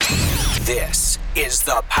This is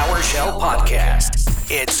the PowerShell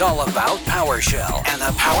Podcast. It's all about PowerShell and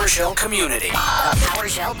the PowerShell community. The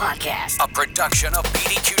PowerShell Podcast. A production of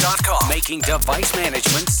BDQ.com, making device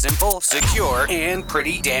management simple, secure, and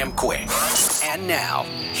pretty damn quick. And now,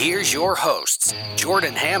 here's your hosts,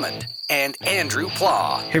 Jordan Hammond and Andrew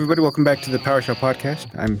Plaw. Hey everybody, welcome back to the PowerShell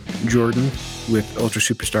Podcast. I'm Jordan with Ultra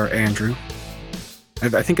Superstar Andrew.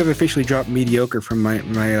 I think I've officially dropped mediocre from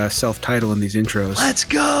my self-title in these intros. Let's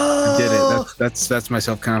go! I did it. That's my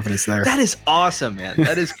self-confidence there. That is awesome, man.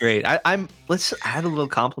 That is great. Let's add a little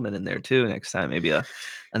compliment in there too next time. Maybe an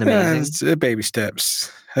amazing. It's baby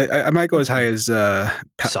steps. I might go as high as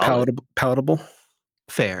palatable.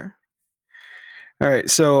 Fair. All right.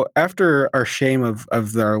 So after our shame of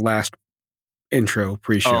our last intro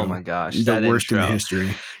pre-show, oh my gosh, the worst intro in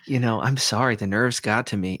history. You know, I'm sorry, the nerves got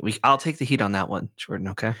to me. I'll take the heat on that one, Jordan.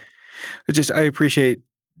 Okay. I appreciate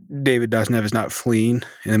David Dosnev is not fleeing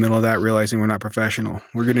in the middle of that, realizing we're not professional.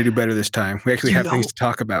 We're going to do better this time. We actually have things to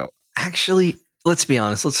talk about. Actually, let's be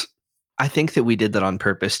honest. I think that we did that on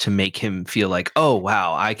purpose to make him feel like, oh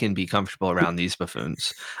wow, I can be comfortable around these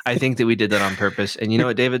buffoons. I think that we did that on purpose. And you know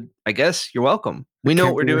what, David? I guess you're welcome. We know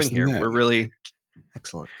what we're doing here. We're really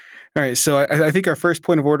excellent. All right, so I think our first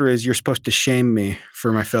point of order is you're supposed to shame me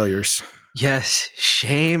for my failures. Yes,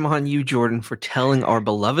 shame on you, Jordan, for telling our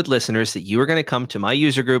beloved listeners that you were going to come to my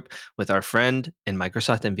user group with our friend and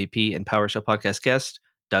Microsoft MVP and PowerShell podcast guest,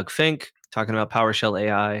 Doug Fink, talking about PowerShell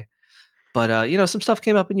AI. But, some stuff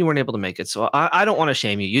came up and you weren't able to make it. So I don't want to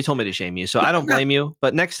shame you. You told me to shame you, so I don't blame you.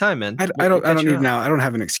 But next time, man. I don't need now. I don't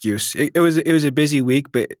have an excuse. It was a busy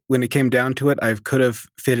week, but when it came down to it, I could have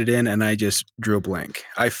fit it in and I just drew a blank.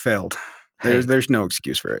 I failed. There's no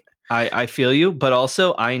excuse for it. I feel you, but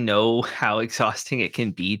also I know how exhausting it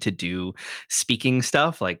can be to do speaking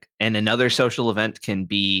stuff. And another social event can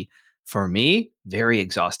be, for me, very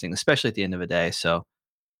exhausting, especially at the end of a day. So,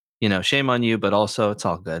 shame on you, but also it's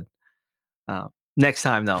all good. Next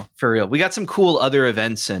time, though, for real, we got some cool other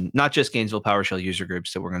events and not just Gainesville PowerShell user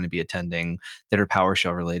groups that we're going to be attending that are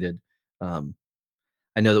PowerShell related. I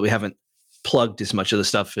know that we haven't plugged as much of the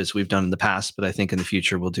stuff as we've done in the past, but I think in the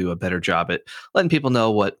future we'll do a better job at letting people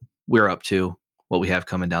know what we're up to, what we have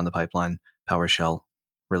coming down the pipeline, PowerShell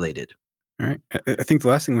related. All right. I think the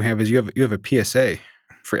last thing we have is you have a PSA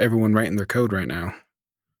for everyone writing their code right now.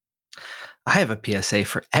 I have a PSA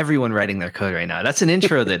for everyone writing their code right now. That's an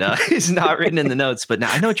intro that is not written in the notes, but now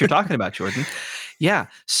I know what you're talking about, Jordan. Yeah.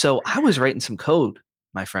 So I was writing some code,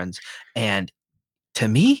 my friends, and to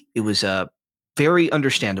me, it was very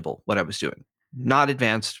understandable what I was doing. Not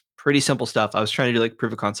advanced, pretty simple stuff. I was trying to do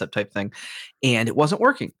proof of concept type thing, and it wasn't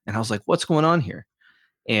working. And I was like, what's going on here?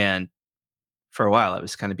 And for a while, I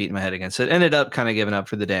was kind of beating my head against it. Ended up kind of giving up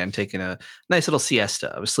for the day and taking a nice little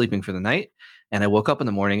siesta. I was sleeping for the night. And I woke up in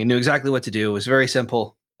the morning and knew exactly what to do. It was a very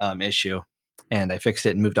simple issue. And I fixed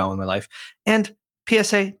it and moved on with my life. And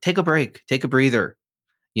PSA, take a break, take a breather.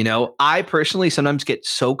 I personally sometimes get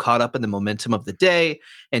so caught up in the momentum of the day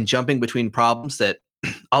and jumping between problems that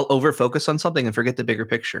I'll over-focus on something and forget the bigger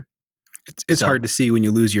picture. It's hard to see when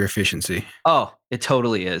you lose your efficiency. Oh, it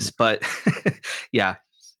totally is. But yeah,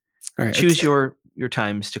 all right, choose your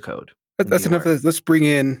times to code. That's enough of this. Let's bring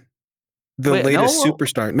in the latest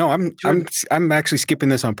superstar. No, I'm actually skipping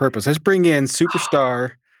this on purpose. Let's bring in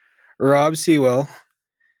superstar Rob Sewell,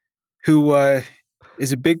 who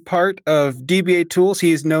is a big part of DBA Tools.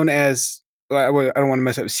 He is known as, I don't want to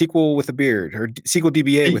mess up, SQL with a beard, or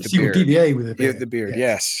sqldbawithabeard with a beard. Sqldbawithabeard with a beard. With the beard,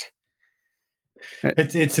 yes.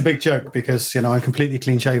 It's a big joke because I'm completely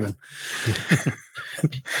clean shaven.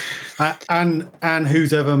 and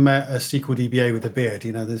who's ever met a SqldBA with a beard?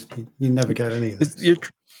 You never get any of this. Your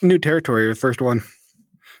new territory, the first one.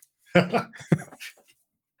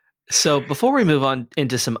 So before we move on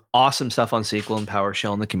into some awesome stuff on SQL and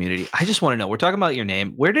PowerShell in the community, I just want to know, we're talking about your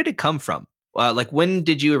name. Where did it come from? When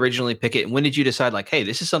did you originally pick it? And when did you decide hey,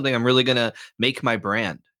 this is something I'm really going to make my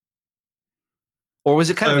brand? Or was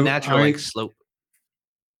it kind of a natural slope?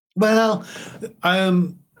 Well,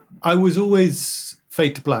 I was always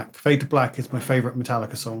Fade to Black. Fade to Black is my favorite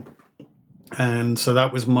Metallica song. And so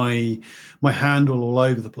that was my handle all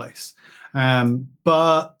over the place.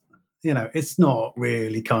 But, it's not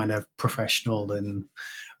really kind of professional and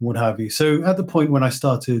what have you. So at the point when I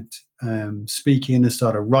started speaking and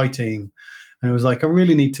started writing, and it was I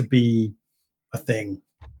really need to be a thing.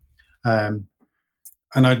 And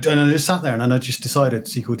I just sat there and I just decided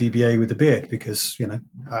SqldBA with a beard because,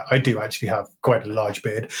 I do actually have quite a large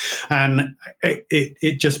beard. And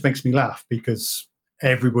it just makes me laugh because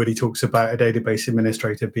everybody talks about a database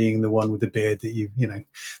administrator being the one with the beard that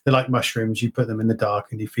they're like mushrooms. You put them in the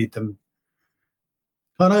dark and you feed them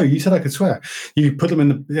Oh no, you said I could swear. You put them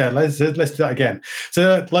in the Let's do that again.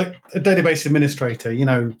 So, like a database administrator,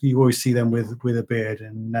 you always see them with a beard,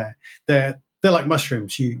 and they're like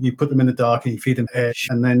mushrooms. You put them in the dark and you feed them air,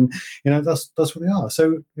 and then that's what they are.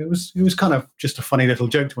 So it was kind of just a funny little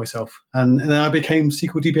joke to myself, and then I became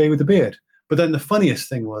sqldba with a beard. But then the funniest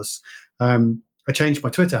thing was, I changed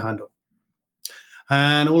my Twitter handle,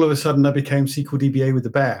 and all of a sudden I became sqldba with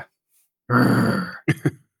the bear.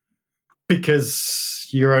 Because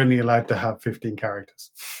you're only allowed to have 15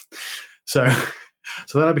 characters. So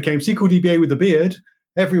then I became sqldba with a beard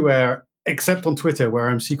everywhere except on Twitter, where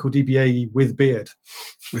I'm sqldba with beard.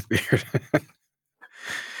 With beard.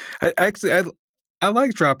 I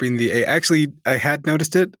like dropping the A. Actually, I had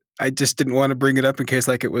noticed it. I just didn't want to bring it up in case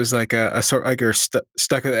it was like a sort like you're stuck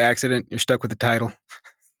with the accident. You're stuck with the title.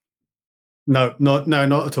 No, not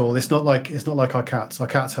at all. It's not like our cats. Our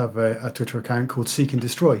cats have a Twitter account called Seek and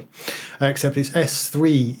Destroy, except it's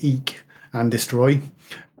S3 Eek and Destroy,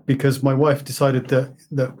 because my wife decided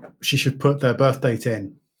that she should put their birth date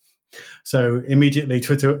in. So immediately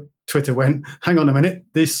Twitter went, hang on a minute,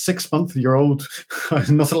 this 6-month-old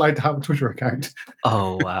is not allowed to have a Twitter account.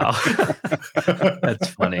 Oh wow, that's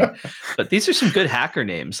funny. But these are some good hacker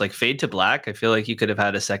names, like Fade to Black. I feel like you could have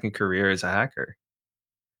had a second career as a hacker.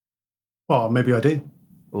 Well, maybe I did.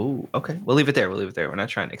 Oh, okay. We'll leave it there. We're not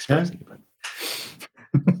trying to expose anybody.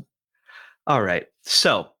 All right.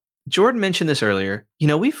 So Jordan mentioned this earlier.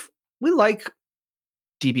 We like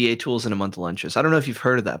DBA tools in a month of lunches. I don't know if you've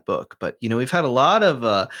heard of that book, but we've had a lot of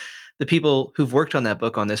the people who've worked on that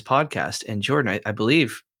book on this podcast. And Jordan, I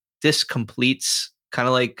believe this completes kind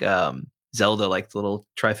of like Zelda, like the little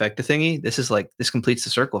trifecta thingy. This completes the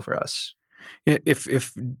circle for us. Yeah, if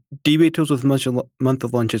DBA tools with month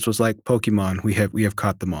of lunches was like Pokemon, we have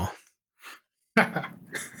caught them all.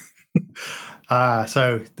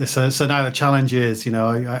 So now the challenge is,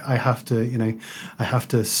 I have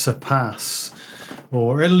to surpass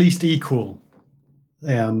or at least equal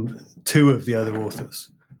 2 of the other authors.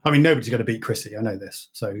 I mean, nobody's going to beat Chrissy. I know this.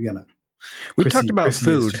 So we talked about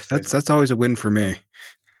food. That's always a win for me.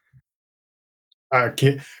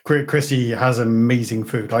 Chrissy has amazing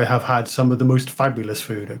food. I have had some of the most fabulous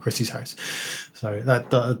food at Chrissy's house, so that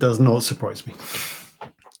does not surprise me.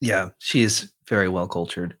 Yeah, she is very well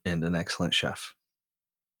cultured and an excellent chef.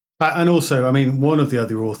 And also, I mean, one of the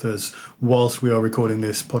other authors, whilst we are recording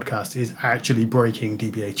this podcast, is actually breaking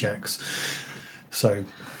DBA checks. So,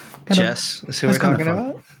 Jess, is who we're talking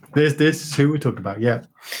about? This is who we're talking about. Yeah.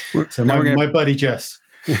 So my buddy Jess.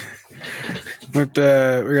 We're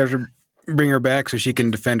going to bring her back so she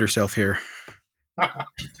can defend herself here.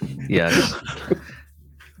 Yes.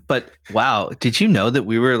 But wow, did you know that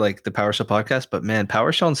we were like the PowerShell podcast? But man,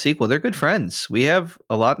 PowerShell and SQL, they're good friends. We have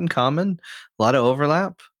a lot in common, a lot of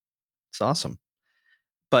overlap. It's awesome.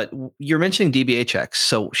 But you're mentioning DBA checks.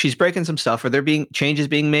 So she's breaking some stuff. Are there changes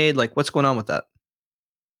being made? Like, what's going on with that?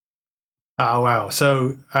 Oh, wow.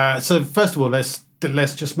 So first of all, let's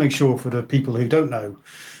just make sure for the people who don't know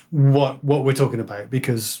what we're talking about,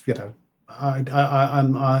 because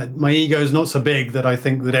my ego is not so big that I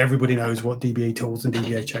think that everybody knows what DBA tools and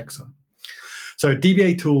DBA checks are. So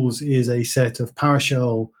DBA tools is a set of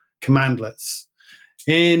PowerShell commandlets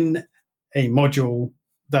in a module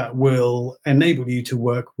that will enable you to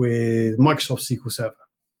work with Microsoft SQL Server.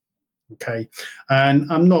 Okay, and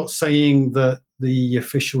I'm not saying that the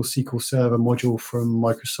official SQL Server module from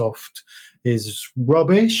Microsoft is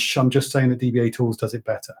rubbish. I'm just saying that DBA tools does it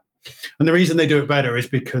better. And the reason they do it better is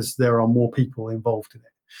because there are more people involved in it.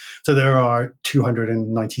 So there are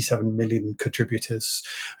 297 million contributors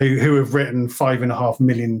who have written 5.5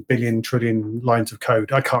 million billion trillion lines of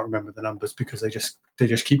code. I can't remember the numbers because they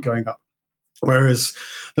just keep going up. Whereas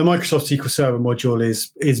the Microsoft SQL Server module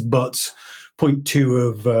is but 0.2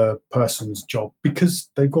 of a person's job, because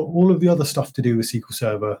they've got all of the other stuff to do with SQL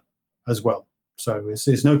Server as well. So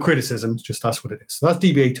it's no criticism, it's just that's what it is. So that's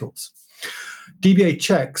DBA tools. DBA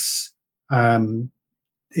checks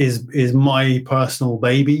is my personal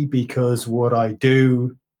baby, because what I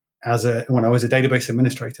do when I was a database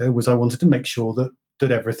administrator was I wanted to make sure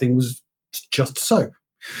that everything was just so.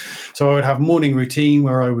 So I would have a morning routine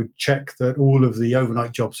where I would check that all of the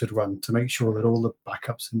overnight jobs had run, to make sure that all the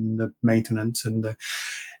backups and the maintenance and the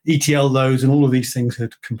ETL loads and all of these things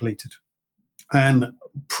had completed. And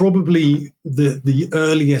probably the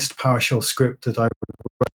earliest PowerShell script that I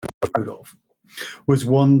wrote of was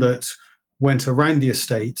one that went around the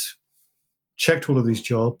estate, checked all of these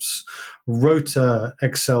jobs, wrote an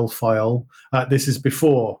Excel file. This is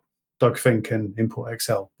before Doug Fink can import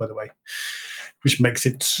Excel, by the way, which makes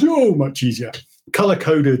it so much easier.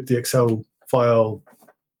 Color-coded the Excel file,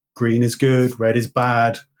 green is good, red is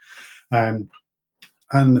bad, and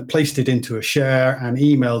placed it into a share and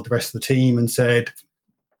emailed the rest of the team and said,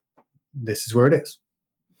 this is where it is.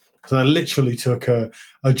 So I literally took a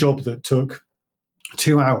job that took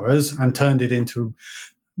 2 hours and turned it into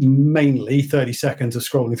mainly 30 seconds of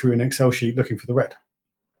scrolling through an Excel sheet looking for the red.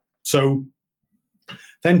 So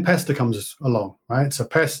then Pesta comes along, right? So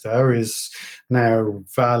Pesta is now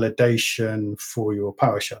validation for your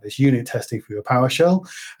PowerShell. It's unit testing for your PowerShell,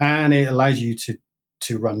 and it allows you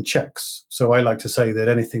to run checks. So I like to say that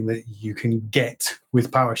anything that you can get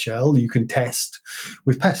with PowerShell, you can test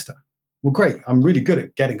with Pesta. Well, great. I'm really good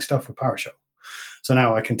at getting stuff with PowerShell. So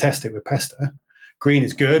now I can test it with Pesta. Green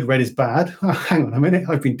is good, red is bad. Oh, hang on a minute.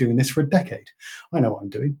 I've been doing this for a decade. I know what I'm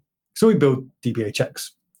doing. So we build DBA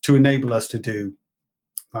checks to enable us to do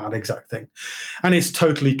that exact thing. And it's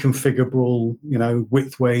totally configurable,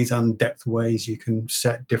 width ways and depth ways. You can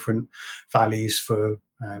set different values for,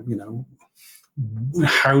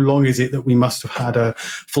 how long is it that we must have had a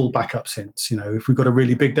full backup since? If we've got a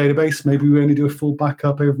really big database, maybe we only do a full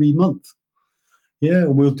backup every month. Yeah,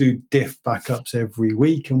 we'll do diff backups every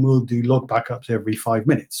week, and we'll do log backups every 5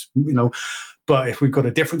 minutes. But if we've got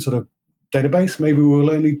a different sort of database, maybe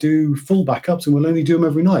we'll only do full backups, and we'll only do them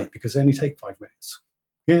every night because they only take 5 minutes.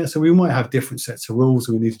 Yeah, so we might have different sets of rules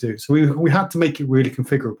we need to do. So we had to make it really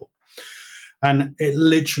configurable, and it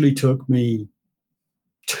literally took me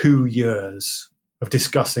 2 years of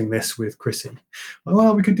discussing this with Chrissy.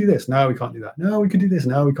 Well, we could do this. No, we can't do that. No, we could do this.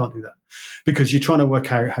 No, we can't do that, because you're trying to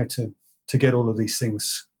work out how to get all of these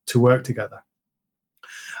things to work together.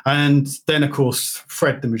 And then, of course,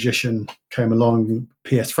 Fred the magician came along,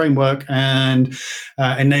 PS framework, and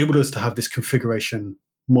enabled us to have this configuration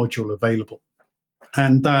module available.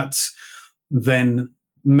 And that then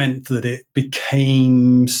meant that it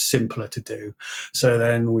became simpler to do. So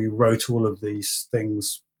then we wrote all of these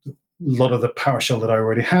things. A lot of the PowerShell that I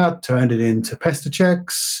already had, turned it into Pesta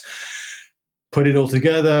checks, put it all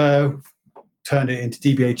together, turned it into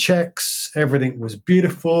DBA checks. Everything was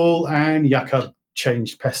beautiful, and Jakob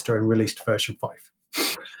changed Pesta and released version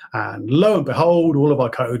 5. And lo and behold, all of our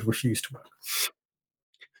code refused to work.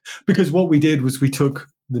 Because what we did was we took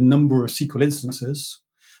the number of SQL instances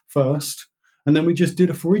first, and then we just did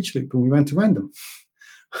a for each loop, and we went to random.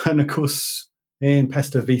 And of course, in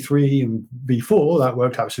Pesta v3 and v4, that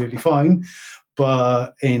worked absolutely fine.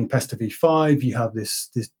 But in Pesta v5, you have this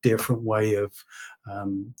different way of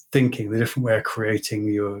thinking, the different way of creating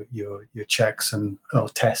your checks and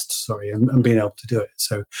tests, and being able to do it.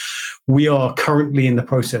 So we are currently in the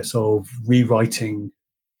process of rewriting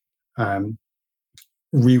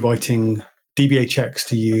DBA checks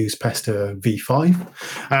to use Pesta v5,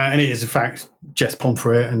 and it is in fact Jess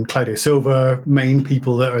Pomfret and Claudio Silva, main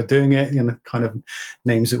people that are doing it, kind of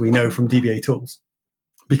names that we know from DBA tools,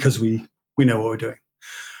 because we know what we're doing.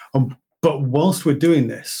 But whilst we're doing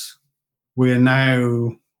this, we're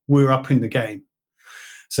up in the game.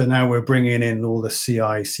 So now we're bringing in all the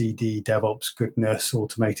CI, CD, DevOps goodness,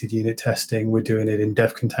 automated unit testing. We're doing it in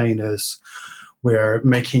dev containers. We're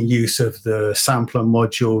making use of the sampler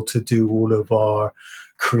module to do all of our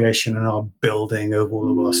creation and our building of all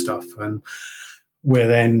of our stuff. And we're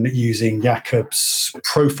then using Jakob's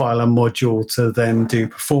profiler module to then do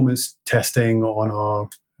performance testing on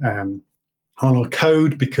our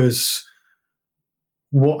code, because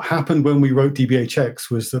what happened when we wrote DBA checks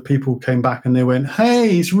was that people came back and they went,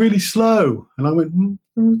 hey, it's really slow. And I went,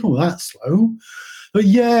 it's not that slow. But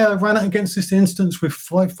yeah, I ran it against this instance with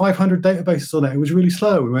 500 databases on it. It was really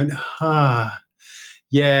slow. We went,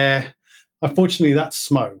 yeah. Unfortunately, that's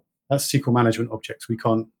SMO. That's SQL management objects. We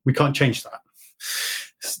can't change that.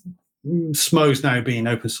 SMO's now being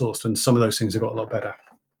open sourced, and some of those things have got a lot better.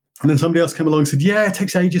 And then somebody else came along and said, yeah, it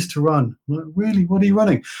takes ages to run. I'm like, really? What are you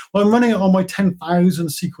running? Well, I'm running it on my 10,000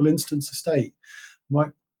 SQL instance estate. I'm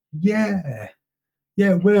like, yeah,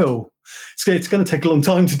 it will. It's going to take a long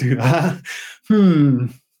time to do that.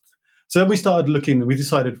 So then we started looking, we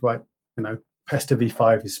decided, right, Pesta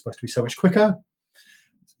v5 is supposed to be so much quicker.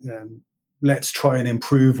 Let's try and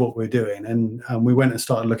improve what we're doing. And we went and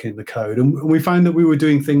started looking at the code. And we found that we were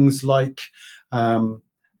doing things like,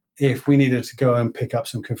 if we needed to go and pick up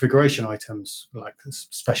some configuration items, like this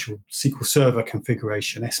special SQL Server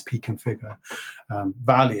configuration, SP configure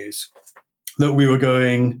values, that we were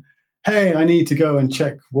going, hey, I need to go and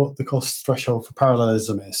check what the cost threshold for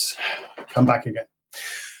parallelism is. Come back again.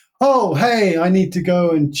 Oh, hey, I need to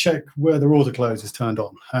go and check whether autoclose is turned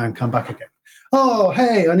on, and come back again. Oh,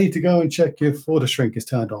 hey, I need to go and check if auto shrink is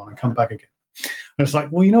turned on, and come back again. And it's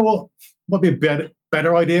like, well, you know what? What would be a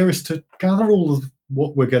better idea is to gather all of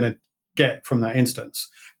what we're going to get from that instance.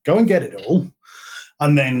 Go and get it all.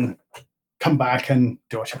 and then come back and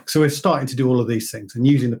do a check. So we're starting to do all of these things and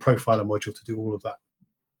using the profiler module to do all of that,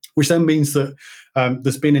 which then means that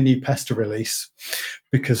there's been a new Pesta release,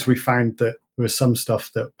 because we found that there was some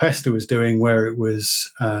stuff that Pesta was doing where it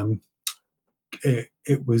was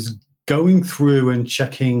it was going through and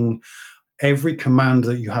checking every command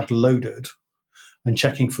that you had loaded and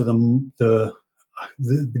checking for the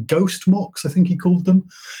ghost mocks, I think he called them,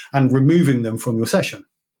 and removing them from your session.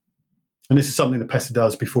 And this is something that Pesta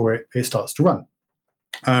does before it starts to run.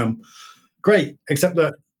 Great, except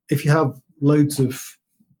that if you have loads of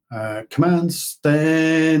commands,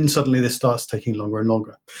 then suddenly this starts taking longer and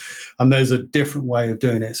longer. And there's a different way of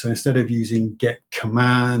doing it. So instead of using get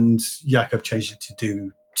command, Jakob changed it to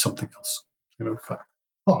do something else. We've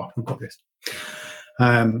got this.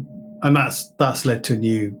 And that's led to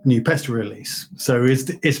a new Pesta release. So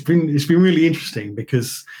it's been really interesting,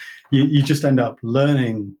 because you just end up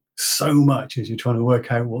learning so much as you're trying to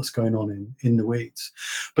work out what's going on in the weeds.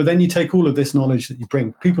 But then you take all of this knowledge that you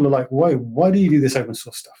bring. People are like, why do you do this open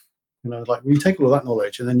source stuff? You take all of that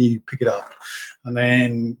knowledge and then you pick it up and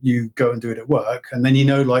then you go and do it at work. And then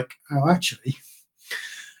actually,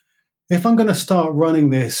 if I'm going to start running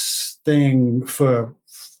this thing for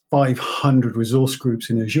 500 resource groups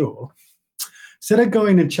in Azure, instead of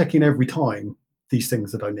going and checking every time these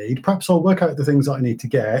things that I need, perhaps I'll work out the things that I need to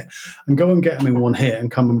get and go and get them in one hit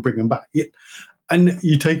and come and bring them back. And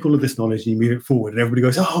you take all of this knowledge and you move it forward, and everybody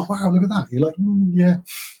goes, oh, wow, look at that. You're like, yeah.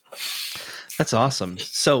 That's awesome.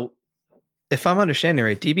 So if I'm understanding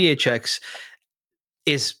right, DBHX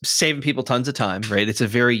is saving people tons of time, right? It's a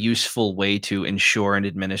very useful way to ensure and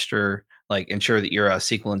ensure that your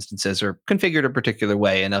SQL instances are configured a particular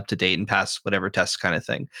way and up to date and pass whatever tests kind of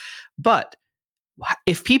thing. But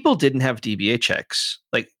if people didn't have DBHX,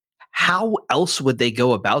 how else would they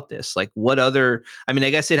go about this? What other, I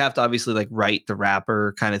guess they'd have to obviously write the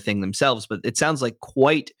wrapper kind of thing themselves, but it sounds like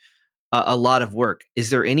quite a lot of work. Is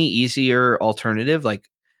there any easier alternative?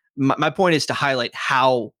 My point is to highlight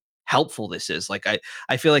how helpful this is.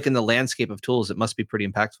 I feel like in the landscape of tools, it must be pretty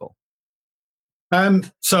impactful.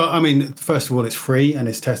 First of all, it's free and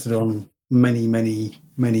it's tested on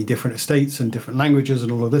many different estates and different languages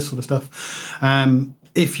and all of this sort of stuff.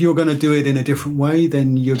 If you're going to do it in a different way,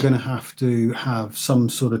 then you're going to have some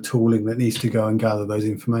sort of tooling that needs to go and gather those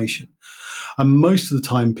information. And most of the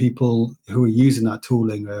time, people who are using that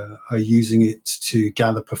tooling are using it to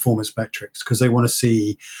gather performance metrics, because they want to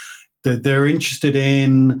see that they're interested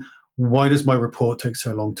in, why does my report take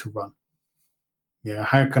so long to run? Yeah,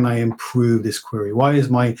 how can I improve this query? Why is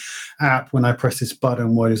my app, when I press this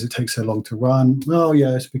button, why does it take so long to run? Oh,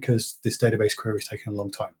 yeah, it's because this database query is taking a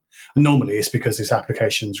long time. And normally it's because this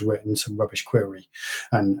application's written some rubbish query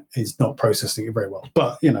and is not processing it very well.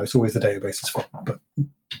 But, it's always the database's fault. But,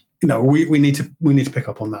 we need to pick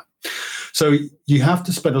up on that. So you have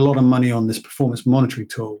to spend a lot of money on this performance monitoring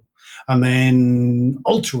tool and then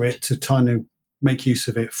alter it to kind of make use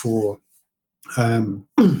of it for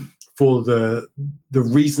the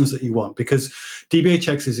reasons that you want, because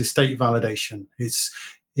DBHX is a state validation.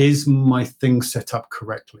 Is my thing set up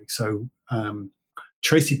correctly? So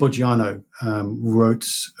Tracy Boggiano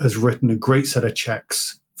has written a great set of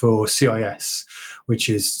checks for CIS, which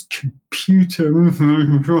is computer.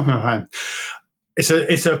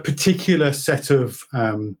 It's a particular set of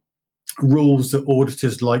rules that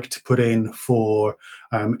auditors like to put in for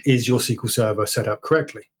is your SQL Server set up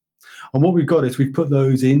correctly? And what we've got is we've put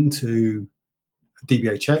those into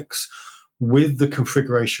DBHX with the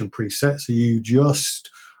configuration preset. So you just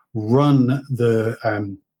run the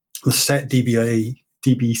set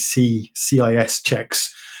DBC CIS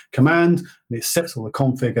checks command, and it sets all the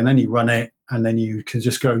config, and then you run it, and then you can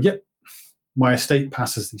just go, yep, my estate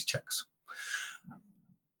passes these checks.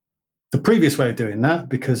 The previous way of doing that,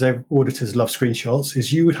 because auditors love screenshots,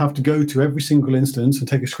 is you would have to go to every single instance and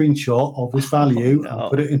take a screenshot of this value and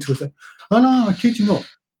put it into a... Oh, no, I kid you not.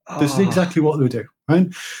 This is exactly what they do,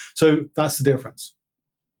 right? So that's the difference.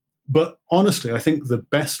 But honestly, I think the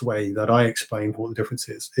best way that I explain what the difference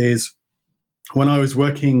is when I was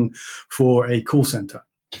working for a call center,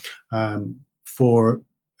 I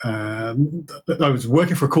was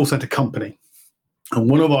working for a call center company, and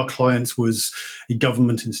one of our clients was a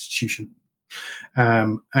government institution.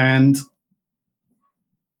 And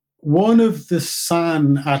one of the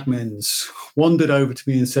SAN admins wandered over to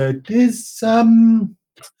me and said, is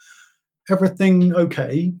everything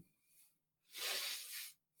okay?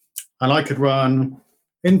 And I could run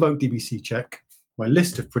invoke DBC check, my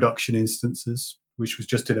list of production instances, which was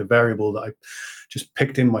just in a variable that I just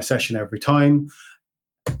picked in my session every time,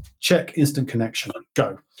 check instant connection,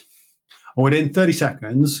 go. And within 30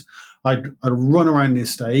 seconds, I'd run around the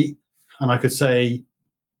estate and I could say,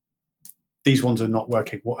 these ones are not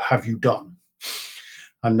working. What have you done?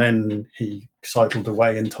 And then he cycled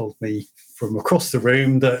away and told me from across the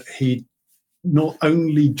room that he not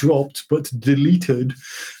only dropped but deleted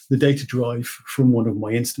the data drive from one of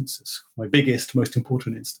my instances, my biggest, most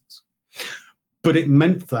important instance. But it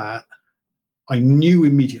meant that I knew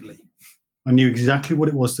immediately. I knew exactly what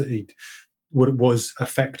it was what it was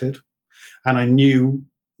affected, and I knew,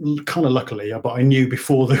 kind of luckily, but I knew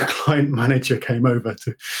before the client manager came over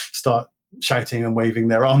to start shouting and waving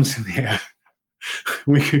their arms in the air.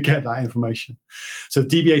 We could get that information. So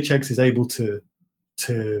DBHX is able to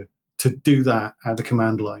do that at the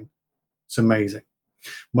command line. It's amazing.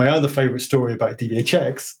 My other favorite story about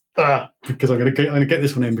DBHX, because I'm going to get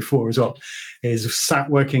this one in before as well, is sat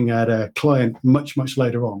working at a client much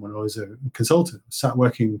later on when I was a consultant. Sat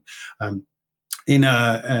working in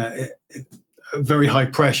a very high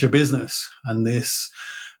pressure business, and this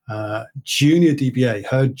junior DBA,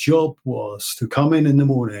 her job was to come in the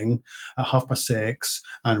morning at 6:30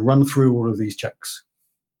 and run through all of these checks.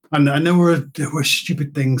 And there were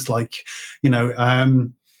stupid things like,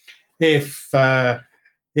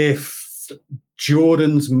 if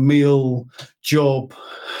Jordan's meal job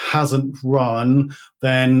hasn't run,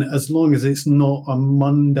 then as long as it's not a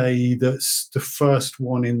Monday that's the first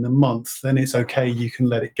one in the month, then it's okay. You can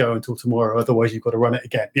let it go until tomorrow. Otherwise, you've got to run it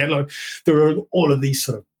again. Yeah, there are all of these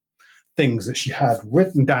sort of things that she had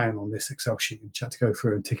written down on this Excel sheet, and she had to go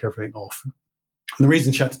through and tick everything off. And the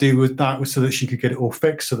reason she had to do with that was so that she could get it all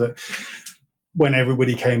fixed, so that when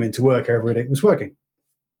everybody came into work, everything was working.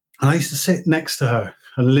 And I used to sit next to her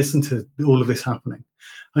and listen to all of this happening.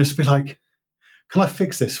 I used to be like, can I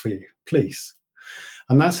fix this for you, please?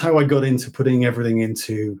 And that's how I got into putting everything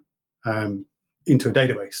into a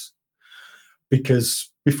database. Because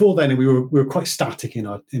before then we were quite static in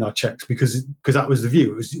our checks because that was the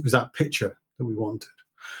view. It was that picture that we wanted.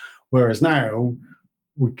 Whereas now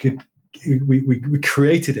we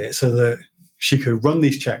created it so that she could run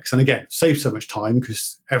these checks, and again save so much time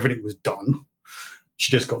because everything was done.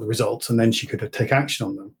 She just got the results, and then she could take action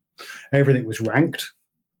on them. Everything was ranked,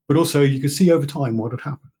 but also you could see over time what would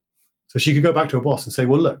happen. So she could go back to her boss and say,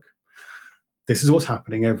 well, look, this is what's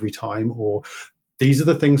happening every time, or these are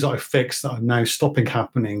the things that I fixed that are now stopping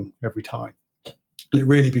happening every time. And it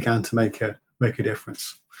really began to make a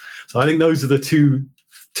difference. So I think those are the two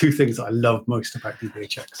things that I love most about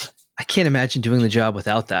DBHX. I can't imagine doing the job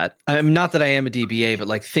without that. I'm not that I am a DBA, but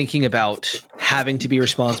like thinking about having to be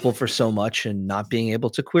responsible for so much and not being able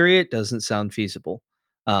to query it doesn't sound feasible.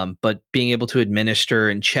 But being able to administer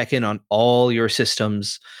and check in on all your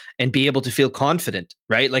systems and be able to feel confident,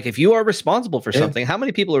 right? Like if you are responsible for something, how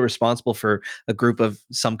many people are responsible for a group of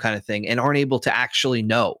some kind of thing and aren't able to actually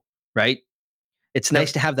know, right? It's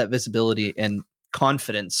nice to have that visibility and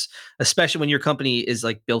confidence, especially when your company is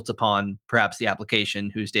like built upon perhaps the application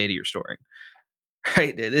whose data you're storing.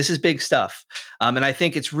 Right. This is big stuff. And I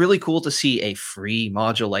think it's really cool to see a free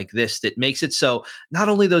module like this that makes it so not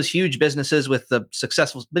only those huge businesses with the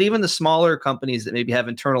successful, but even the smaller companies that maybe have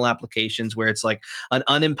internal applications where it's like an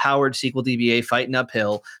unempowered SQL DBA fighting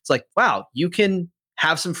uphill. It's like, wow, you can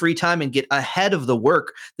have some free time and get ahead of the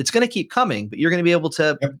work that's going to keep coming, but you're going to be able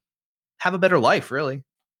to have a better life, really.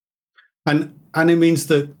 And it means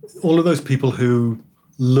that all of those people who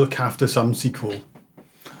look after some SQL,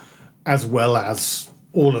 as well as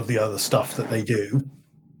all of the other stuff that they do,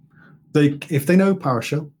 if they know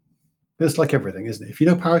PowerShell, it's like everything, isn't it? If you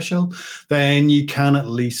know PowerShell, then you can at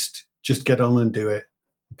least just get on and do it,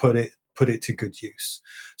 put it to good use.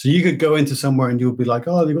 So you could go into somewhere and you'll be like,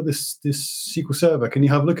 oh, they've got this SQL server. Can you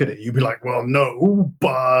have a look at it? You'd be like, well, no,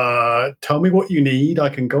 but tell me what you need. I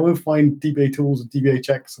can go and find DBA tools and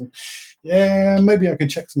DBHX, and maybe I can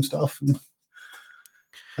check some stuff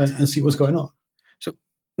and see what's going on. So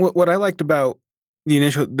what I liked about the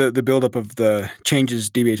initial the buildup of the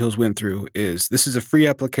changes DBA tools went through is this is a free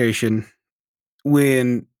application.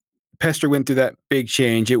 When Pester went through that big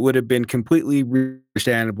change, it would have been completely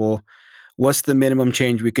understandable. What's the minimum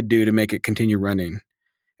change we could do to make it continue running?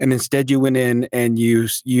 And instead you went in and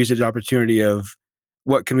used the opportunity of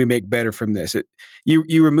what can we make better from this?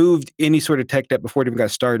 You removed any sort of tech debt before it even got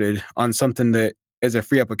started on something that is a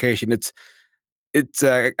free application. It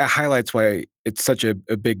highlights why it's such a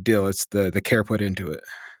big deal. It's the care put into it.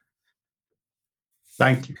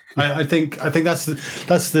 Thank you. I think that's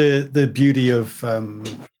the beauty of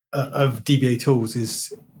DBA tools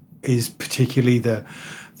is particularly the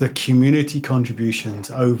community contributions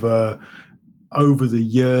over the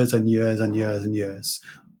years and years and years and years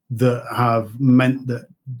that have meant that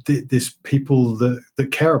there's people that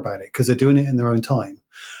care about it because they're doing it in their own time.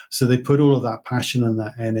 So they put all of that passion and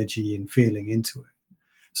that energy and feeling into it.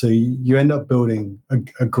 So you end up building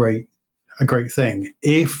a great thing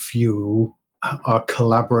if you are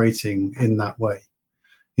collaborating in that way.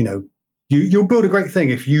 You'll build a great thing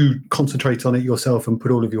if you concentrate on it yourself and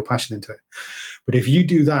put all of your passion into it. But if you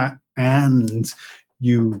do that and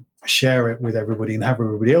you share it with everybody and have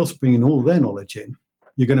everybody else bringing all their knowledge in,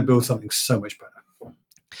 you're going to build something so much better.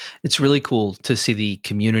 It's really cool to see the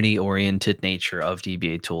community-oriented nature of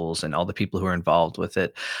DBA tools and all the people who are involved with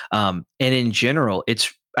it. And in general,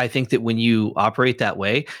 I think that when you operate that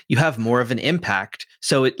way, you have more of an impact.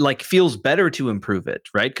 So it feels better to improve it,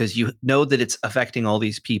 right? Because you know that it's affecting all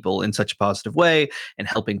these people in such a positive way and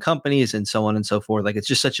helping companies and so on and so forth. It's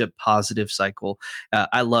just such a positive cycle.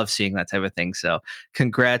 I love seeing that type of thing. So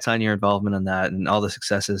congrats on your involvement in that and all the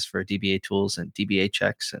successes for DBA tools and DBA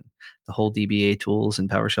checks and the whole DBA tools and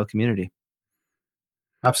PowerShell community.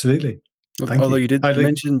 Absolutely. Although you did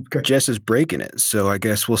mention Jess is breaking it, so I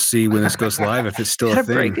guess we'll see when this goes live if it's still a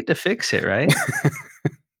thing. Break it to fix it, right?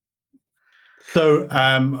 So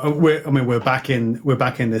we're back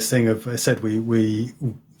in this thing of, I said we're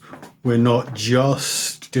not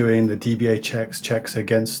just doing the DBA checks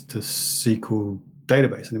against the SQL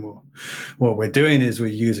database anymore. What we're doing is we're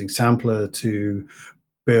using Sampler to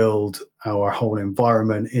build our whole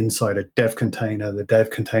environment inside a dev container. The dev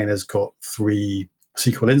container's got 3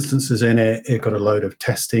 SQL instances in it. It got a load of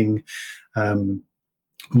testing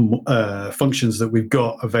functions that we've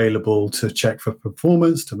got available to check for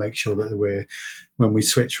performance, to make sure that when we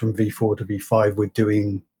switch from V4 to V5, we're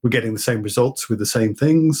getting the same results with the same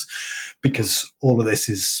things, because all of this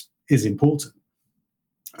is important.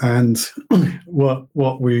 And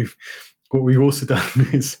what we've also done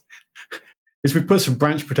is we've put some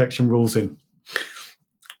branch protection rules in,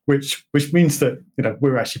 which means that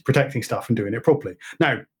we're actually protecting stuff and doing it properly.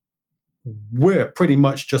 Now, we're pretty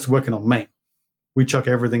much just working on main. We chuck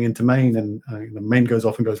everything into main, and the main goes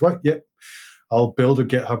off and goes, right, yep, I'll build a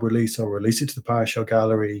GitHub release. I'll release it to the PowerShell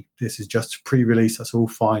gallery. This is just a pre-release. That's all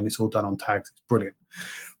fine. It's all done on tags. It's brilliant.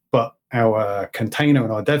 But our container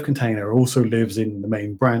and our dev container also lives in the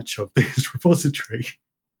main branch of this repository.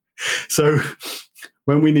 So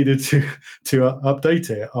when we needed to update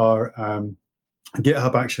it, our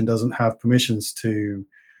GitHub action doesn't have permissions to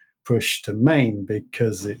push to main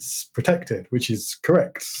because it's protected, which is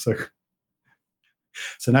correct. So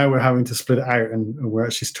now we're having to split it out, and we're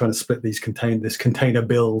actually trying to split this container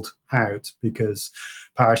build out, because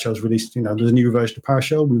PowerShell's released, there's a new version of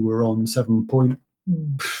PowerShell. We were on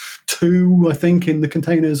 7.2, I think, in the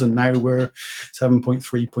containers, and now we're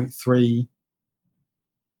 7.3.3.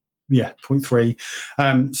 Yeah,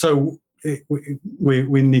 0.3. So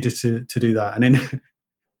we needed to do that, and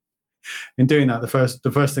in doing that, the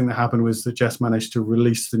first thing that happened was that Jess managed to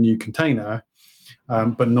release the new container,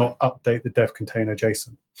 but not update the dev container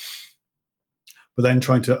JSON. But then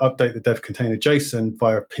trying to update the dev container JSON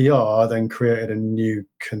via PR then created a new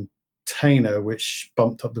container, which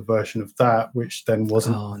bumped up the version of that, which then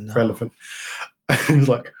wasn't relevant. It was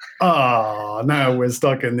like, now we're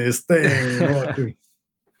stuck in this thing.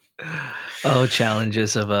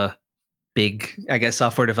 Challenges of a big, I guess,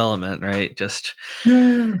 software development, right? Just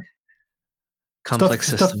complex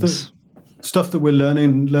systems. Stuff that we're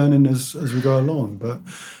learning as we go along. But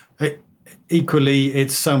equally,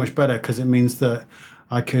 it's so much better because it means that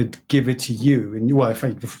I could give it to you. And in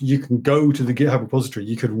fact, you can go to the GitHub repository.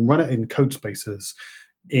 You could run it in code spaces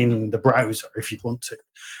in the browser if you want to.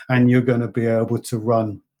 And you're going to be able to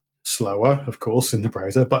run slower, of course, in the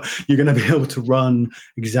browser, but you're going to be able to run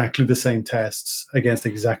exactly the same tests against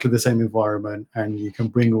exactly the same environment, and you can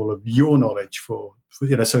bring all of your knowledge for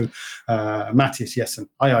so Matthias Jessen,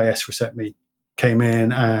 IIS Reset.me, came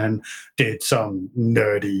in and did some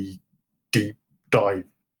nerdy deep dive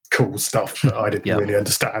cool stuff that I didn't really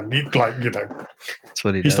understand. That's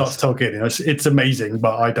what he does. Starts talking, it's amazing,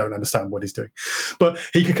 but I don't understand what he's doing. But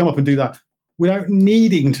he could come up and do that without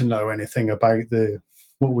needing to know anything about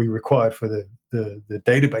what we required for the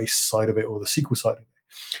database side of it or the SQL side of it,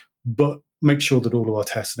 but make sure that all of our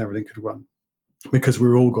tests and everything could run, because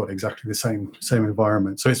we're all got exactly the same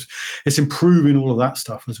environment. So it's improving all of that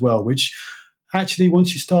stuff as well, which actually,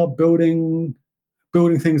 once you start building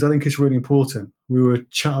things, I think is really important.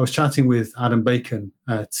 I was chatting with Adam Bacon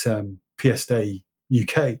at PS Day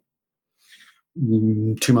UK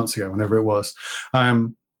 2 months ago, whenever it was,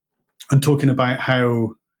 and talking about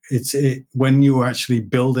how when you're actually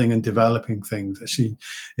building and developing things, actually,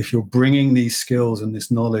 if you're bringing these skills and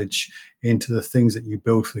this knowledge into the things that you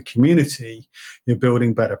build for the community, you're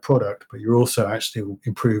building better product, but you're also actually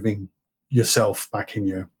improving yourself back in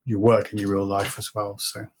your work and your real life as well.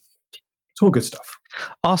 So it's It's all good stuff.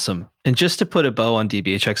 Awesome. And just to put a bow on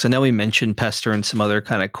DBAchecks, I know we mentioned Pester and some other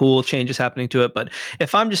kind of cool changes happening to it, but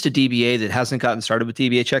if I'm just a DBA that hasn't gotten started with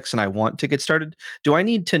DBAchecks and I want to get started, do I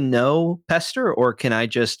need to know Pester, or can I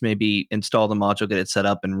just maybe install the module, get it set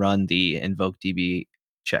up, and run the invoke DB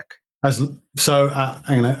check? As with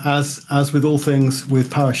all things with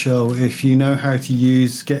PowerShell, if you know how to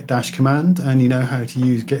use get-command and you know how to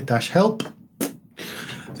use get-help,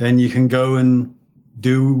 then you can go and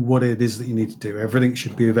do what it is that you need to do. Everything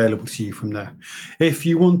should be available to you from there. If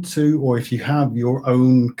you want to, or if you have your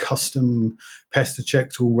own custom pester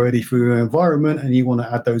checks already for your environment and you want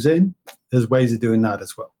to add those in, there's ways of doing that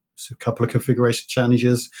as well. So a couple of configuration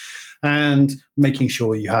challenges and making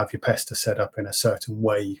sure you have your pester set up in a certain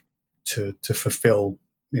way to fulfill,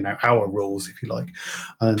 our rules, if you like,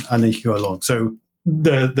 and then you go along. So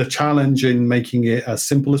the challenge in making it as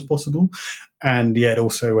simple as possible and yet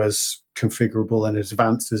also as configurable and as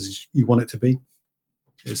advanced as you want it to be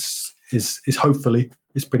is hopefully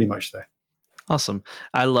is pretty much there. Awesome.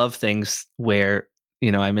 I love things where,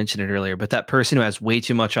 I mentioned it earlier, but that person who has way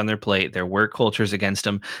too much on their plate, their work culture is against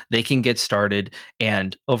them, they can get started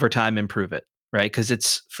and over time improve it, right? Because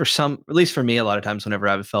it's at least for me, a lot of times whenever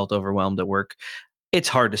I've felt overwhelmed at work, it's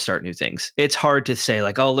hard to start new things. It's hard to say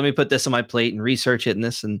like, oh, let me put this on my plate and research it and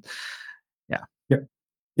this and yeah. Yep,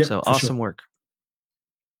 so awesome work.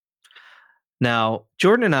 Now,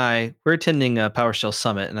 Jordan and we're attending a PowerShell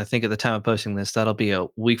Summit, and I think at the time of posting this, that'll be a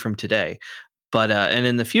week from today. But and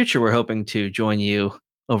in the future, we're hoping to join you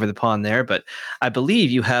over the pond there. But I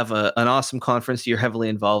believe you have an awesome conference you're heavily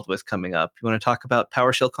involved with coming up. You want to talk about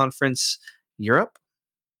PowerShell Conference Europe?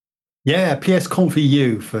 Yeah, PSConf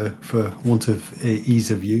EU for want of ease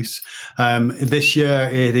of use. This year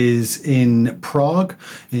it is in Prague.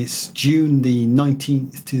 It's June the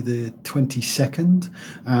 19th to the 22nd,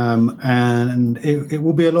 and it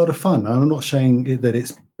will be a lot of fun. I'm not saying that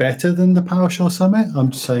it's better than the PowerShell Summit. I'm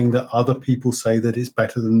just saying that other people say that it's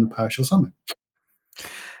better than the PowerShell Summit.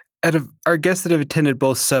 Out of our guests that have attended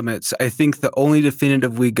both summits, I think the only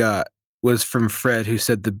definitive we got was from Fred, who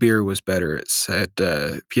said the beer was better at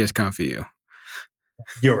PSConf EU.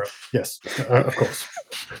 Europe, yes, of course.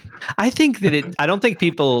 I think that I don't think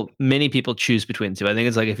many people choose between the two. I think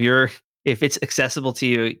it's like if it's accessible to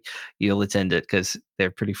you, you'll attend it because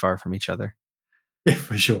they're pretty far from each other. Yeah,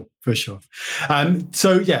 for sure.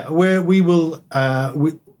 So yeah,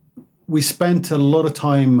 we spent a lot of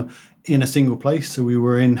time in a single place. So we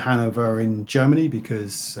were in Hanover in Germany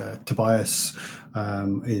because Tobias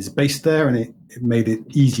is based there, and it made it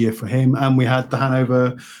easier for him. And we had the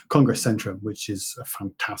Hanover Congress Center, which is a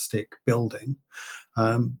fantastic building.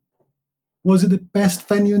 Was it the best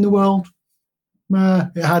venue in the world?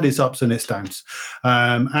 It had its ups and its downs.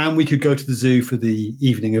 And we could go to the zoo for the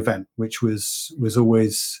evening event, which was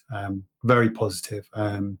always very positive.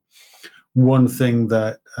 One thing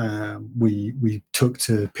that we took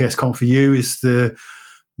to PSConf EU is the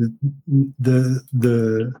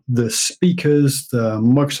speakers, the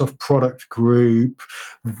Microsoft product group,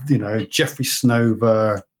 Jeffrey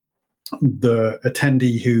Snover, the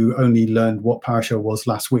attendee who only learned what PowerShell was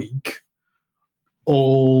last week,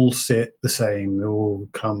 all sit the same. They all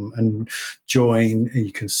come and join, and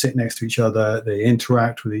you can sit next to each other. They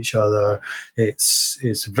interact with each other. It's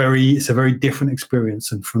a very different experience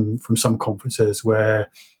than from some conferences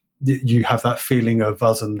where you have that feeling of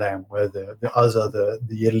us and them, where the us are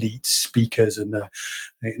the elite speakers and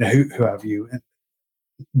who have you.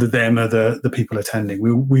 The them are the people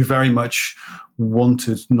attending. We very much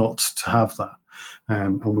wanted not to have that,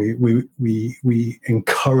 and we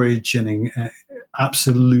encourage and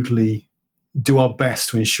absolutely do our best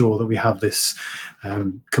to ensure that we have this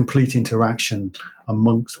complete interaction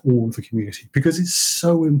amongst all the community, because it's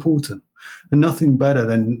so important. And nothing better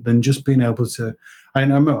than just being able to. I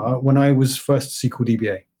remember when I was first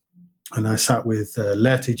sqldba, and I sat with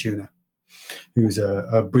Lerte Juna, who was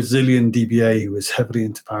a Brazilian DBA who was heavily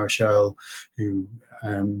into PowerShell,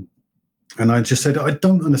 and I just said, I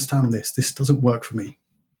don't understand this. This doesn't work for me.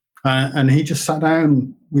 And he just sat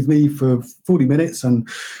down with me for 40 minutes, and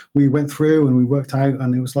we went through and we worked out,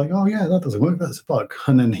 and it was like, oh yeah, that doesn't work. That's a bug.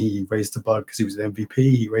 And then he raised the bug because he was an MVP.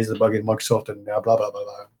 He raised the bug in Microsoft, and blah, blah, blah, blah,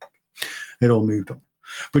 blah. It all moved on.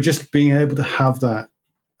 But just being able to have that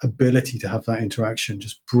ability to have that interaction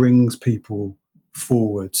just brings people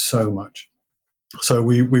forward so much. So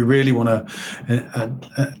we really want to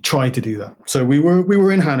try to do that. So we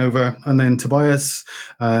were in Hanover, and then Tobias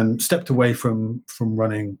stepped away from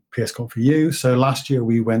running PSConf EU. So last year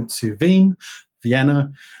we went to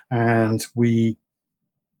Vienna, and we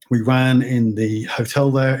ran in the hotel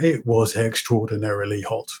there. It was extraordinarily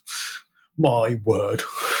hot. My word.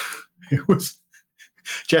 it was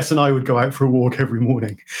Jess and I would go out for a walk every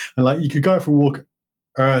morning, and like you could go out for a walk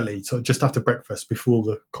early, so just after breakfast before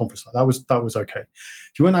the conference. That was okay.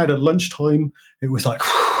 If you went out at lunchtime, it was like,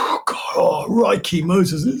 oh God, oh Reiki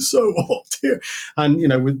Moses, it's so hot here. And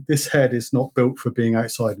with this head, it's not built for being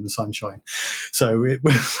outside in the sunshine, so it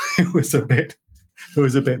was a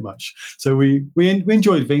bit much. So we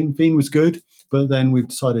enjoyed Wien. Wien was good, but then we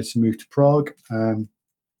decided to move to Prague.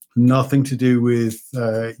 Nothing to do with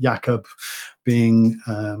Jakob being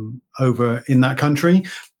over in that country,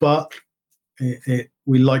 but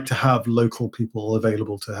we like to have local people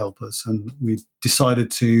available to help us, and we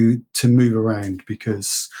decided to move around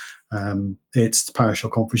because it's the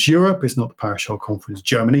PowerShell Conference Europe. It's not the PowerShell Conference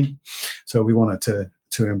Germany, so we wanted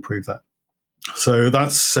to improve that. So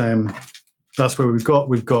that's where we've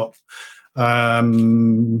got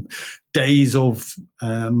days of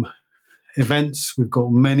events. We've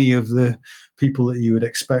got many of the people that you would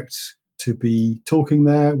expect to be talking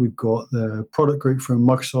there. We've got the product group from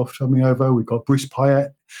Microsoft coming over. We've got Bruce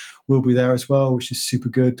Pyatt will be there as well, which is super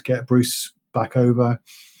good to get Bruce back over.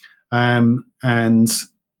 And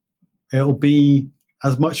it'll be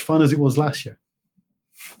as much fun as it was last year.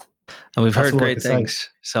 And we've heard great things.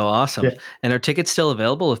 So awesome. Yeah. And are tickets still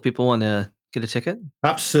available if people want to get a ticket?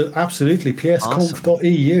 Absolutely.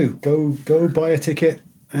 psconf.eu. Go buy a ticket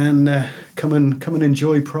and come and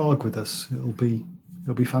enjoy Prague with us. It'll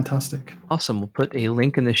be fantastic. Awesome. We'll put a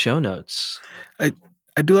link in the show notes. I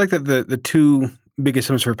do like that the two biggest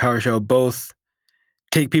summits for PowerShell both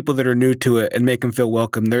take people that are new to it and make them feel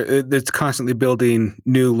welcome. It's constantly building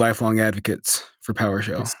new lifelong advocates for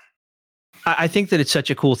PowerShell. Yes. I think that it's such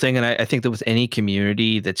a cool thing. And I think that with any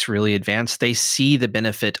community that's really advanced, they see the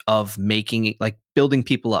benefit of building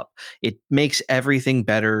people up. It makes everything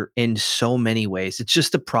better in so many ways. It's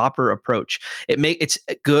just the proper approach. It's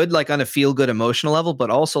good, like on a feel good emotional level, but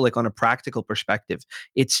also like on a practical perspective.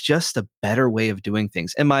 It's just a better way of doing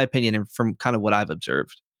things, in my opinion, and from kind of what I've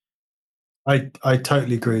observed. I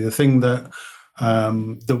totally agree. The thing that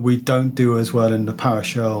we don't do as well in the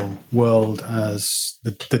PowerShell world as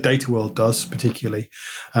the data world does, particularly.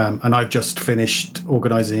 And I've just finished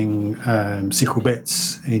organizing SQL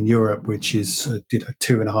Bits in Europe, which is a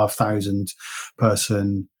 2,500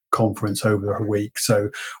 person conference over a week. So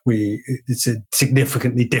it's a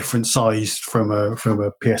significantly different size from a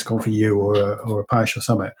PSConf EU or a PowerShell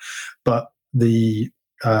Summit, but the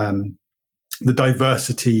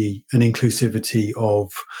diversity and inclusivity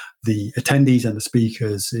of the attendees and the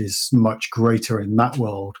speakers is much greater in that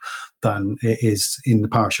world than it is in the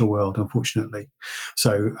PowerShell world, unfortunately.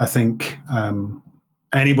 So I think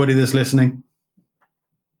anybody that's listening,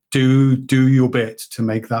 do your bit to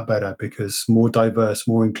make that better, because more diverse,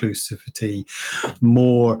 more inclusivity,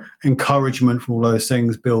 more encouragement from all those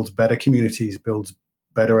things builds better communities, builds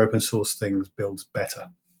better open source things, builds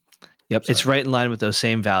better. Yep, so it's right in line with those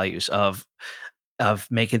same values of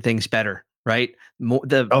making things better, right?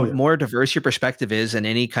 More diverse your perspective is in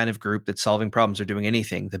any kind of group that's solving problems or doing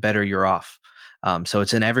anything, the better you're off. So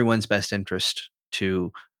it's in everyone's best interest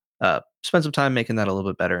to spend some time making that a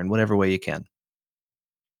little bit better in whatever way you can.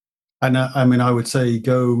 And I would say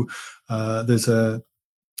there's a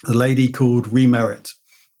lady called Remerit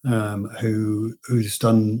who's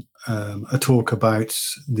done a talk about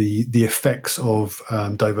the effects of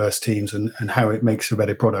diverse teams and how it makes for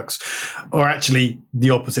better products, or actually the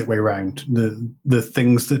opposite way around. The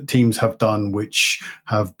things that teams have done which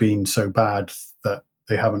have been so bad that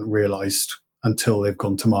they haven't realized until they've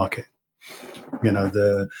gone to market.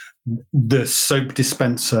 The soap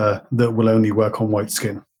dispenser that will only work on white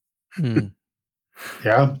skin.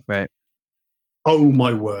 Yeah. Right. Oh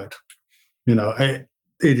my word.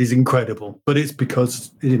 It is incredible, but it's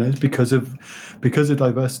because of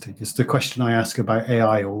diversity. It's the question I ask about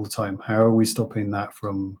AI all the time. How are we stopping that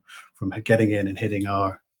from getting in and hitting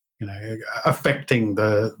our, affecting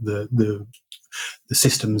the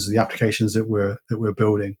systems, the applications that we're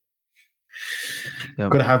building?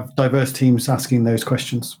 Yep. Got to have diverse teams asking those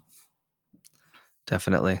questions.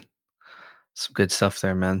 Definitely, some good stuff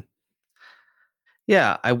there, man.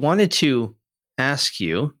 Yeah, I wanted to ask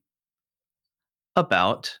you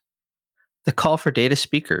about the call for data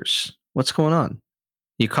speakers. What's going on?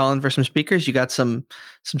 You calling for some speakers? You got some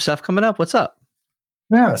stuff coming up? What's up?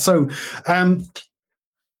 Yeah, so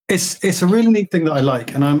it's a really neat thing that I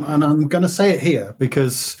like, and I'm going to say it here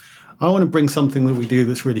because I want to bring something that we do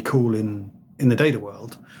that's really cool in the data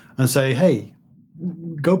world and say, hey,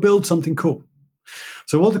 go build something cool.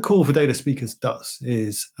 So what the call for data speakers does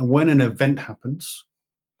is when an event happens,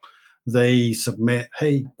 they submit,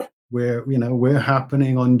 hey, We're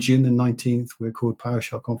happening on June the 19th. We're called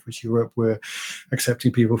PowerShell Conference Europe. We're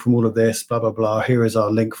accepting people from all of this, blah, blah, blah. Here is our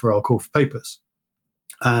link for our call for papers.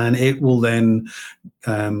 And it will then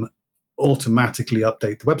automatically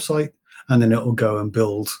update the website, and then it will go and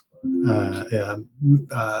build some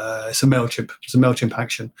MailChimp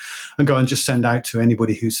action and go and just send out to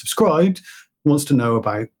anybody who's subscribed, wants to know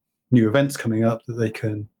about new events coming up that they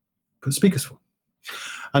can put speakers for.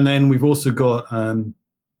 And then we've also got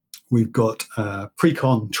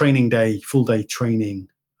pre-con training day, full day training.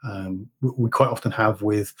 We quite often have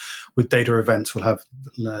with data events, we'll have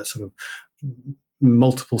sort of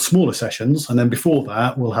multiple smaller sessions, and then before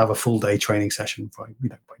that we'll have a full day training session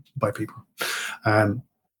by people.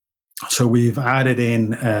 So we've added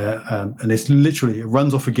in, and it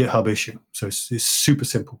runs off a GitHub issue. So it's super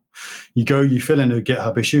simple. You fill in a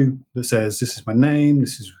GitHub issue that says, this is my name,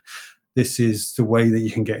 this is the way that you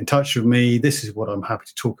can get in touch with me, this is what I'm happy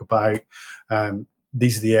to talk about,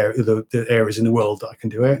 these are the areas in the world that I can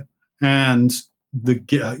do it. And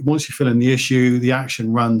once you fill in the issue, the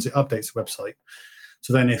action runs, it updates the website.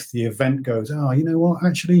 So then if the event goes, you know what,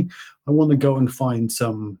 actually, I want to go and find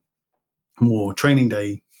some more training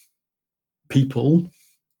day people,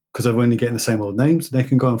 because I'm only getting the same old names, they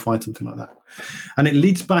can go and find something like that. And it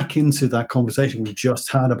leads back into that conversation we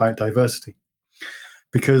just had about diversity.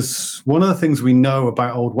 Because one of the things we know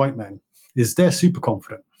about old white men is they're super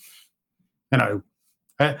confident.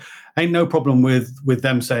 Ain't no problem with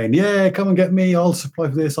them saying, yeah, come and get me, I'll supply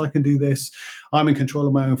for this, I can do this, I'm in control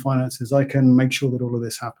of my own finances, I can make sure that all of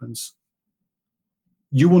this happens.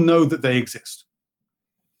 You will know that they exist.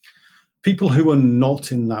 People who are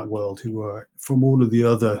not in that world, who are from all of the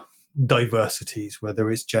other diversities,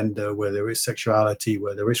 whether it's gender, whether it's sexuality,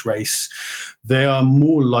 whether it's race, they are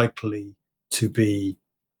more likely to be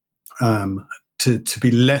to be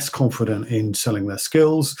less confident in selling their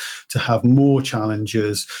skills, to have more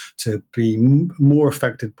challenges, to be more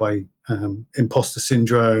affected by imposter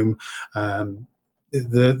syndrome.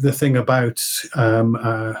 The thing about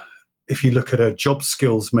if you look at a job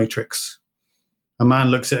skills matrix, a man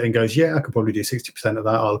looks at it and goes, yeah, I could probably do 60% of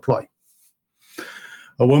that, I'll apply.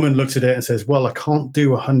 A woman looks at it and says, well, I can't do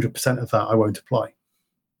 100% of that, I won't apply.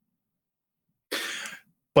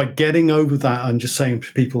 By getting over that and just saying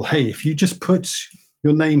to people, hey, if you just put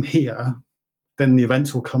your name here, then the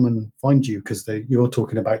events will come and find you because you're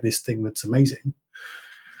talking about this thing that's amazing.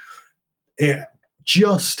 It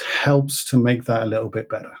just helps to make that a little bit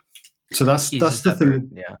better. So that's the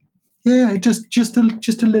thing. Yeah, just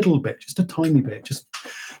a little bit, just a tiny bit,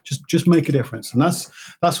 just make a difference. And that's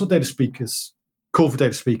what Call for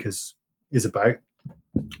Data Speakers is about.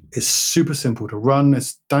 It's super simple to run.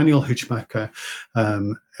 It's Daniel Huchmacher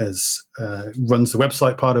runs the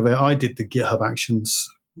website part of it. I did the GitHub Actions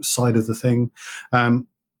side of the thing. I'm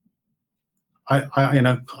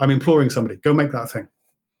imploring somebody, go make that thing.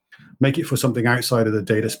 Make it for something outside of the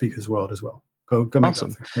data speakers world as well. Go make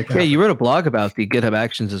awesome. That thing. Yeah, you wrote a blog about the GitHub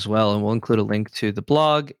Actions as well, and we'll include a link to the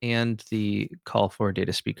blog and the call for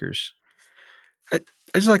data speakers. I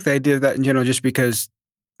just like the idea of that in general, just because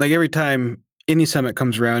like every time any summit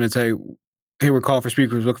comes around and say, hey, we're calling for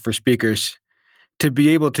speakers, looking for speakers, to be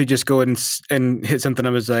able to just go and hit something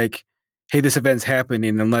that was like, hey, this event's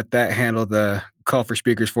happening, and let that handle the call for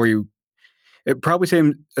speakers for you. It probably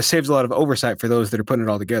saves a lot of oversight for those that are putting it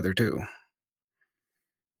all together too.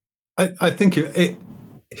 I think it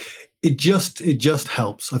just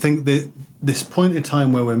helps. I think that this point in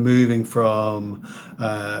time where we're moving from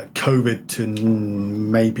COVID to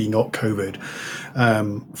maybe not COVID,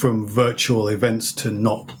 from virtual events to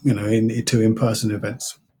not, to in-person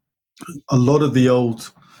events, a lot of the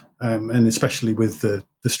old, and especially with the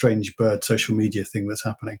strange bird social media thing that's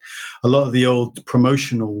happening, a lot of the old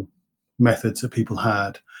promotional methods that people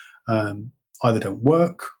had either don't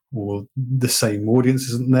work, or the same audience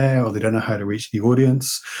isn't there, or they don't know how to reach the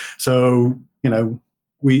audience. So,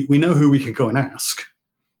 we know who we can go and ask,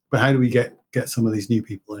 but how do we get some of these new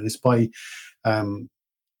people? And it's by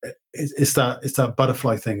it's that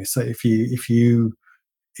butterfly thing. It's that if you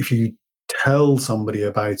tell somebody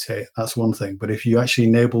about it, that's one thing. But if you actually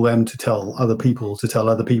enable them to tell other people, to tell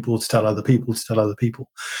other people, to tell other people, to tell other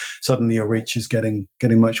people, suddenly your reach is getting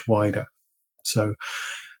much wider. So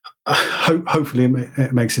hopefully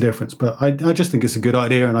it makes a difference. But I just think it's a good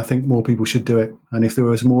idea, and I think more people should do it. And if there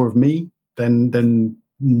was more of me, then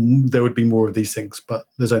there would be more of these things. But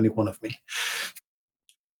there's only one of me.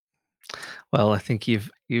 Well, I think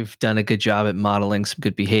you've done a good job at modeling some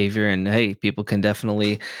good behavior, and hey, people can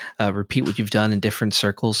definitely repeat what you've done in different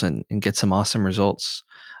circles and get some awesome results.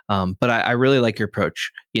 But I really like your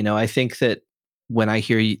approach. I think that when I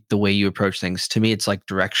hear the way you approach things, to me, it's like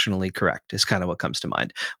directionally correct is kind of what comes to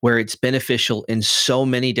mind, where it's beneficial in so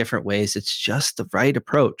many different ways. It's just the right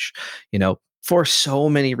approach, for so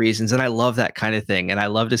many reasons. And I love that kind of thing. And I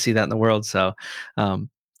love to see that in the world. So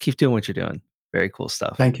keep doing what you're doing. Very cool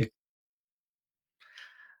stuff. Thank you.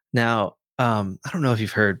 Now, I don't know if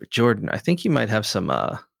you've heard, but Jordan, I think you might have some.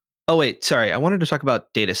 Oh, wait, sorry. I wanted to talk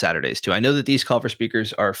about Data Saturdays too. I know that these Call for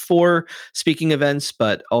Speakers are for speaking events,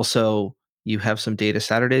 but also you have some Data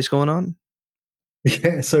Saturdays going on.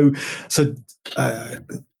 Yeah. So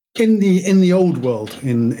in the old world,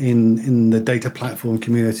 in the data platform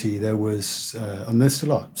community, there was, and there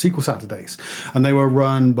still are, SQL Saturdays, and they were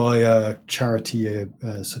run by a charity, a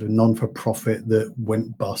sort of non-for-profit that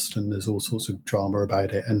went bust, and there's all sorts of drama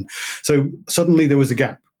about it. And so suddenly there was a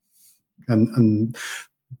gap, and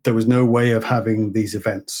there was no way of having these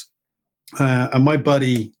events. And my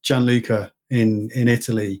buddy Gianluca in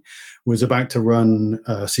Italy was about to run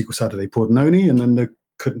SQL Saturday Pordenone, and then they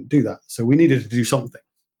couldn't do that. So we needed to do something.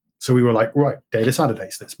 So we were like, right, Data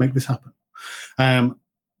Saturdays, let's make this happen.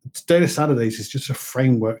 Data Saturdays is just a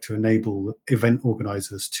framework to enable event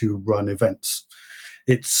organizers to run events.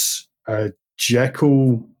 It's a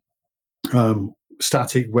Jekyll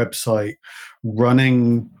static website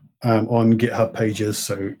running on GitHub pages,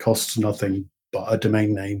 so it costs nothing but a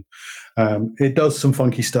domain name. It does some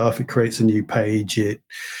funky stuff. It creates a new page.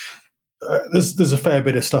 There's a fair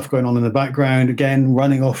bit of stuff going on in the background. Again,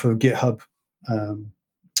 running off of GitHub.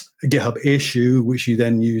 A GitHub issue, which you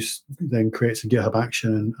then creates a GitHub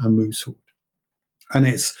action and moves forward. And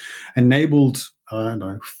it's enabled,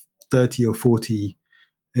 30 or 40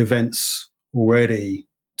 events already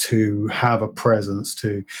to have a presence,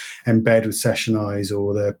 to embed with Sessionize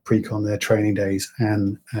or their pre-con, their training days,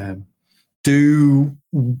 and do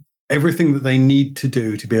everything that they need to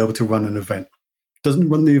do to be able to run an event. Doesn't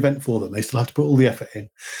run the event for them. They still have to put all the effort in,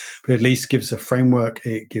 but at least gives a framework.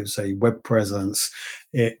 It gives a web presence.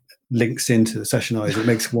 It links into the Sessionize. It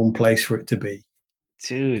makes one place for it to be.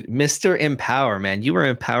 Dude, Mr. Empower, man. You are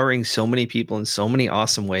empowering so many people in so many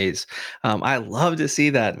awesome ways. I love to see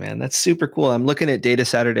that, man. That's super cool. I'm looking at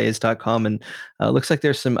datasaturdays.com, and looks like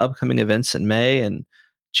there's some upcoming events in May and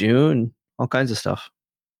June, all kinds of stuff.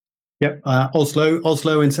 Yep.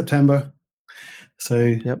 Oslo in September. So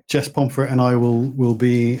yep. Jess Pomfret and I will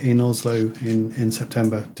be in Oslo in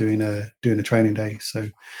September doing a training day. So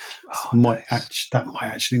that might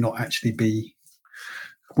actually not actually be.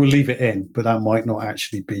 We'll leave it in, but that might not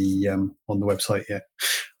actually be on the website yet.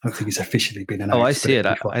 I don't think it's officially been announced. Oh, I see it.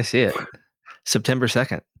 I see it. September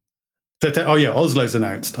 2nd. Oh yeah, Oslo's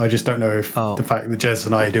announced. I just don't know if the fact that Jez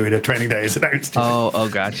and I are doing a training day is announced. Oh,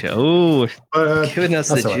 gotcha. Oh, giving us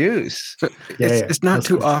the juice. It's not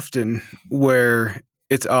too often where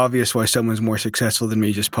it's obvious why someone's more successful than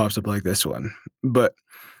me just pops up like this one. But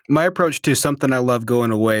my approach to something I love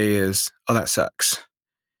going away is, oh, that sucks.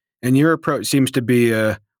 And your approach seems to be,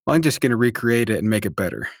 well, I'm just going to recreate it and make it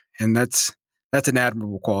better. And that's an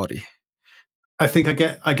admirable quality. I think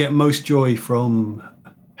I get most joy from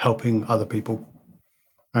helping other people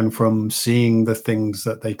and from seeing the things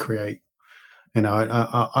that they create. You know,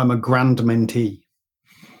 I'm a grand mentee.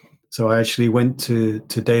 So I actually went to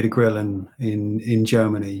Data Grill in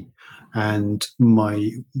Germany, and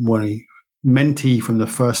my mentee from the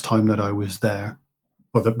first time that I was there,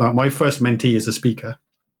 my first mentee as a speaker,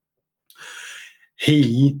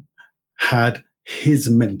 he had his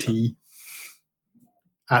mentee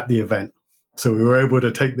at the event. So we were able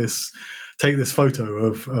to take this photo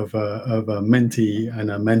of a mentee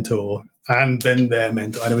and a mentor, and then their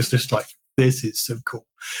mentor, and it was just like, this is so cool,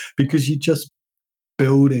 because you're just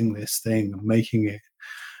building this thing and making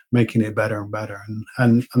it better and better,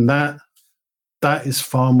 and that is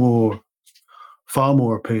far more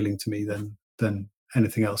appealing to me than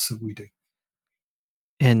anything else that we do.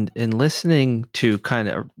 And listening to kind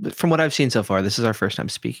of, from what I've seen so far, this is our first time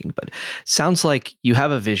speaking, but it sounds like you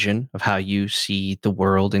have a vision of how you see the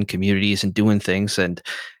world and communities and doing things. And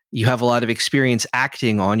you have a lot of experience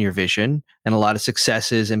acting on your vision and a lot of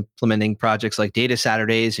successes implementing projects like Data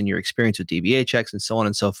Saturdays and your experience with DBHX and so on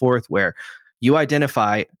and so forth, where you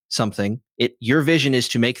identify something, your vision is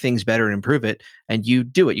to make things better and improve it, and you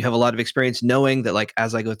do it. You have a lot of experience knowing that, like,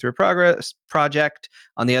 as I go through a progress project,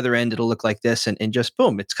 on the other end, it'll look like this, and just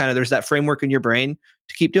boom, it's kind of, there's that framework in your brain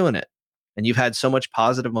to keep doing it. And you've had so much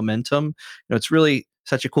positive momentum. You know, it's really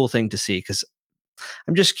such a cool thing to see, because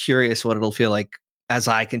I'm just curious what it'll feel like as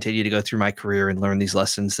I continue to go through my career and learn these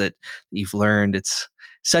lessons that you've learned. It's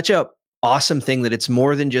such a awesome thing that it's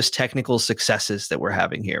more than just technical successes that we're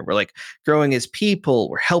having here. We're like growing as people,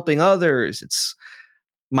 we're helping others. It's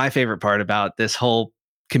my favorite part about this whole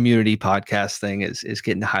community podcast thing is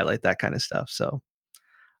getting to highlight that kind of stuff. So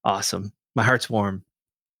awesome. My heart's warm.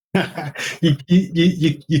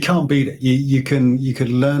 you can't beat it. You can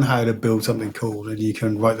learn how to build something cool, and you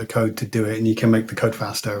can write the code to do it, and you can make the code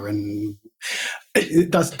faster, and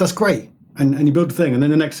that's great. And you build the thing, and then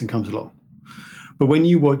the next thing comes along. But when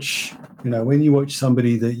you watch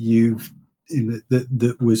somebody that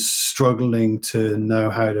was struggling to know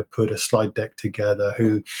how to put a slide deck together,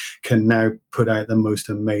 who can now put out the most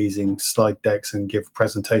amazing slide decks and give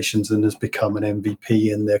presentations and has become an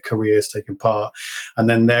MVP in their careers taking part, and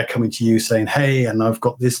then they're coming to you saying, hey, and I've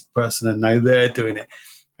got this person and now they're doing it,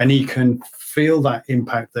 and you can feel that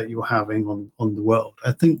impact that you're having on the world.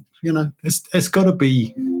 I think it's got to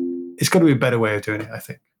be a better way of doing it, I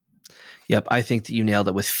think. Yep, I think that you nailed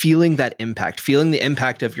it with feeling that impact. Feeling the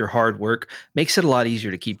impact of your hard work makes it a lot easier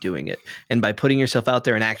to keep doing it. And by putting yourself out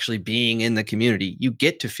there and actually being in the community, you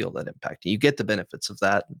get to feel that impact. You get the benefits of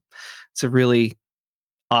that. It's a really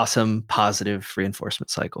awesome, positive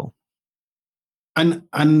reinforcement cycle. And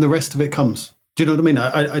the rest of it comes. Do you know what I mean?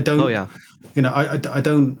 I don't. Oh yeah.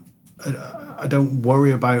 I don't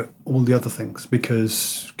worry about all the other things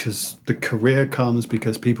because the career comes,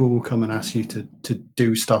 because people will come and ask you to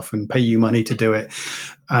do stuff and pay you money to do it,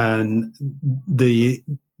 and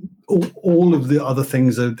all of the other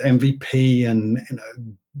things of MVP and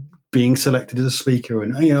being selected as a speaker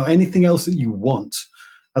and anything else that you want,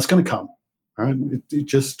 that's going to come. Right? It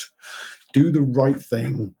just do the right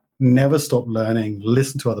thing, never stop learning,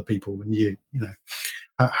 listen to other people, and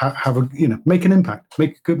have a make an impact,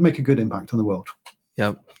 make a good impact on the world.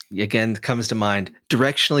 Yep. Again, comes to mind,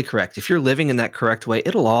 directionally correct. If you're living in that correct way,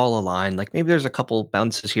 it'll all align. Like maybe there's a couple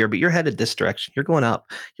bounces here, but you're headed this direction. You're going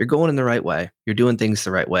up. You're going in the right way. You're doing things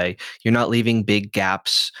the right way. You're not leaving big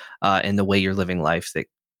gaps in the way you're living life that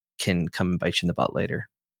can come and bite you in the butt later.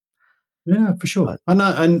 Yeah, for sure.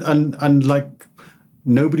 And like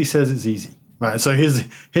nobody says it's easy. Right. So here's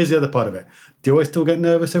the other part of it. Do I still get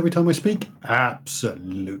nervous every time I speak?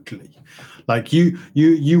 Absolutely. Like you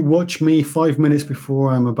watch me 5 minutes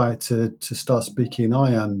before I'm about to start speaking.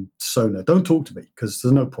 I am so nervous. Don't talk to me because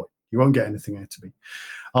there's no point. You won't get anything out of me.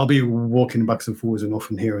 I'll be walking backwards and forwards and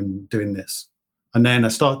often here and doing this. And then I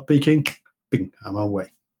start speaking, bing, I'm on my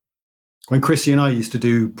way. When Chrissy and I used to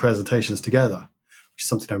do presentations together, which is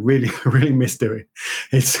something I really, really miss doing,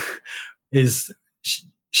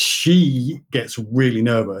 she gets really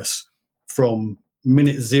nervous from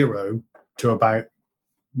minute 0 to about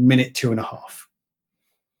minute 2.5.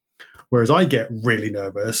 Whereas I get really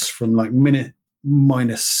nervous from like minute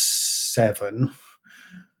 -7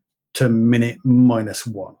 to minute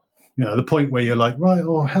 -1. The point where you're like, right,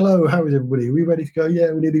 oh, hello, how is everybody? Are we ready to go?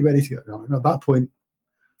 Yeah, we're nearly ready to go. At that point,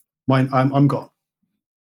 I'm gone.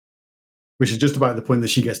 Which is just about the point that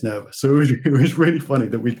she gets nervous. So it was really funny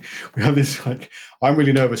that we have this, like, I'm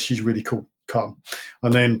really nervous, she's really calm.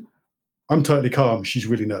 And then I'm totally calm, she's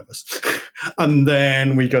really nervous. And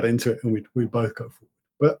then we got into it and we both go forward.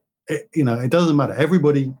 But, it doesn't matter.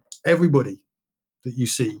 Everybody that you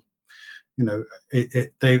see,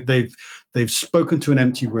 they've spoken to an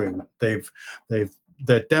empty room.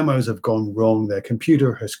 Their demos have gone wrong. Their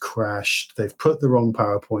computer has crashed. They've put the wrong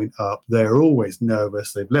PowerPoint up. They're always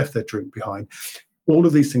nervous. They've left their drink behind. All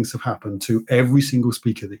of these things have happened to every single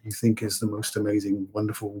speaker that you think is the most amazing,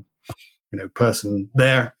 wonderful, person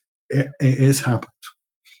there. It has happened.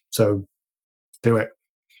 So do it.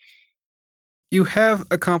 You have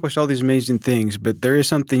accomplished all these amazing things, but there is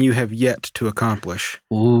something you have yet to accomplish.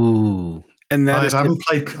 Ooh. And that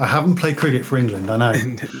I haven't played cricket for England. I know.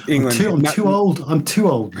 England. I'm too old. I'm too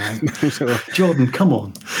old, man. Jordan, come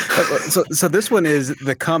on. So this one is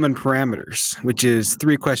the common parameters, which is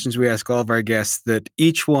 3 questions we ask all of our guests that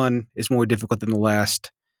each one is more difficult than the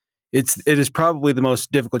last. It is probably the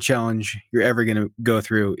most difficult challenge you're ever going to go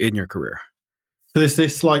through in your career. So is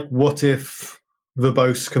this like, what if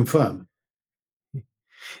verbose confirm?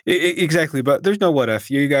 Exactly, but there's no what if.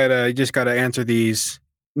 You just gotta answer these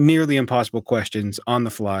nearly impossible questions on the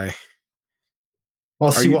fly.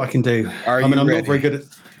 I'll see what I can do. I'm not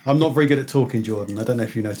very good at talking, Jordan. I don't know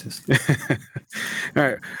if you noticed. All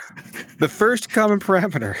right. The first common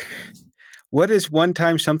parameter. What is one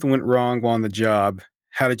time something went wrong while on the job?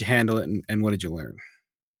 How did you handle it and what did you learn?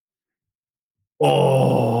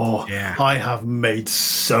 Oh, yeah. I have made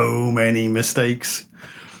so many mistakes.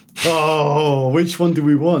 Oh, which one do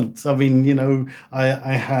we want? I mean,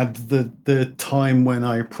 I had the time when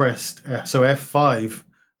I pressed so F5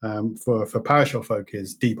 for PowerShell folk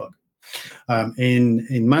is debug.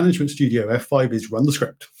 In Management Studio, F5 is run the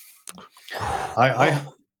script. I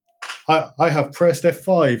have pressed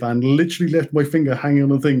F5 and literally left my finger hanging on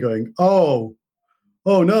the thing, going, oh,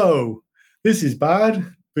 oh no, this is bad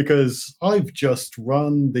because I've just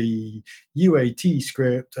run the UAT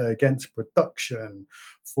script against production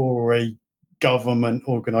for a government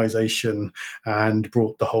organization and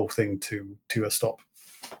brought the whole thing to a stop.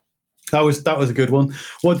 That was a good one.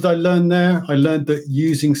 What did I learn there? I learned that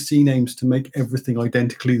using CNAMEs to make everything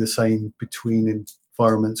identically the same between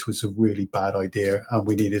environments was a really bad idea, and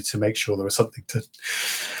we needed to make sure there was something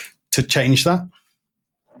to change that.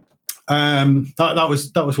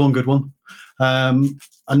 That was one good one.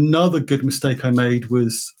 Another good mistake I made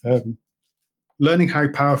was learning how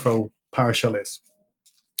powerful PowerShell is.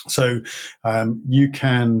 So you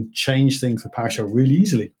can change things with PowerShell really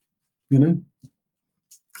easily.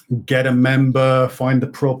 Get a member, find the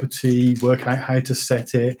property, work out how to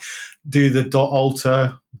set it, do the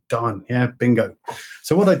 .alter, done. Yeah, bingo.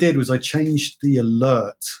 So what I did was I changed the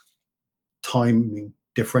alert timing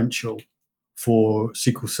differential for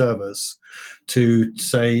SQL servers to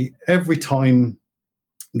say every time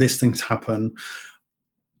these things happen,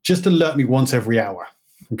 just alert me once every hour.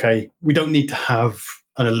 Okay, we don't need to have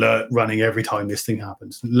an alert running every time this thing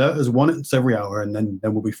happens. Alert us once every hour, and then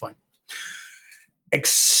we'll be fine.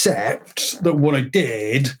 Except that what I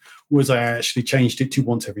did was I actually changed it to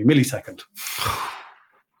once every millisecond,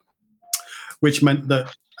 which meant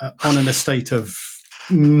that on an estate of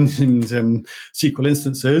SQL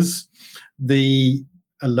instances, the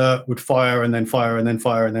alert would fire and then fire and then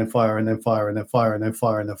fire and then fire and then fire and then fire and then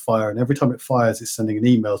fire and then fire. And every time it fires, it's sending an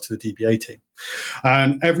email to the DBA team.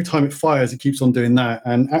 And every time it fires, it keeps on doing that.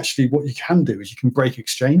 And actually what you can do is you can break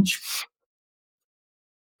Exchange.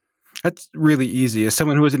 That's really easy. As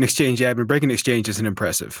someone who was an Exchange admin, breaking Exchange isn't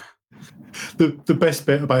impressive. The best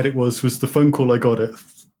bit about it was the phone call I got at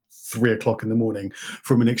 3 o'clock in the morning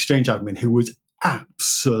from an Exchange admin who was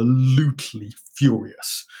absolutely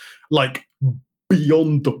furious, like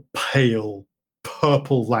beyond the pale,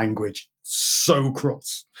 purple language, so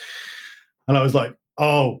cross. And I was like,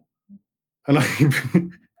 oh. And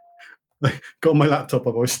I got my laptop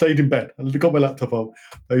up. I stayed in bed. I got my laptop up.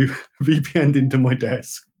 I VPN'd into my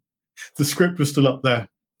desk. The script was still up there.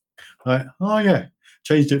 Oh yeah,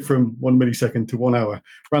 changed it from 1 millisecond to 1 hour.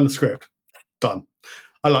 Ran the script, done.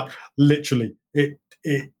 I literally it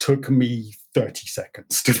took me 30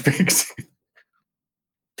 seconds to fix it.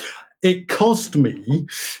 It cost me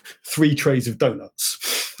 3 trays of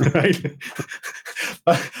donuts. Right?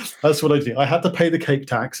 That's what I did. I had to pay the cake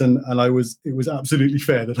tax, and it was absolutely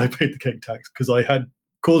fair that I paid the cake tax because I had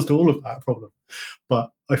caused all of that problem.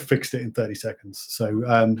 But I fixed it in 30 seconds.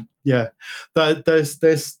 So yeah,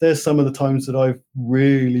 there's some of the times that I've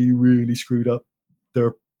really, really screwed up. There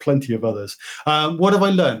are plenty of others. What have I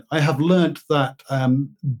learned? I have learned that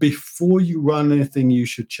before you run anything, you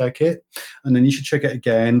should check it, and then you should check it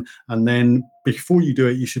again, and then before you do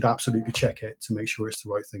it, you should absolutely check it to make sure it's the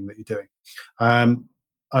right thing that you're doing.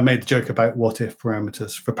 I made the joke about what if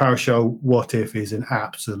parameters. For PowerShell, what if is an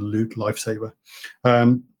absolute lifesaver.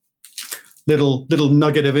 Little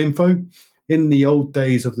nugget of info. In the old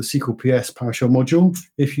days of the SQL PS PowerShell module,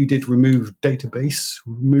 if you did remove SQL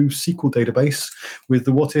database with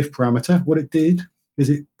the what if parameter, what it did is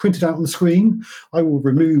it printed out on the screen, I will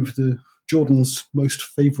remove Jordan's most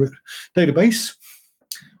favorite database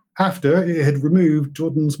after it had removed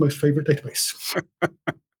Jordan's most favorite database.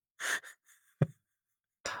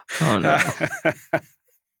 Oh no.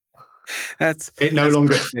 That's no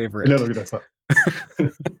longer favorite. It no longer does that.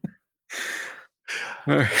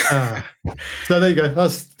 So there you go.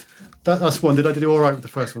 That's one. Did I do all right with the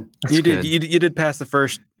first one? You did pass the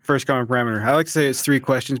first common parameter. I like to say it's 3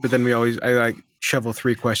 questions, but then I like shovel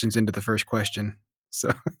 3 questions into the first question.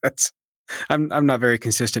 So I'm not very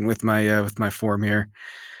consistent with my form here.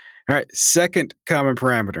 All right, second common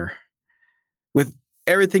parameter. With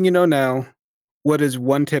everything you know now, what is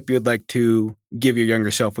one tip you'd like to give your younger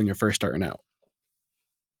self when you're first starting out?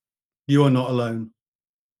 You are not alone.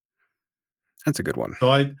 That's a good one.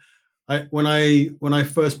 So when I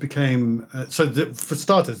first became for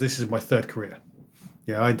starters, this is my 3rd career.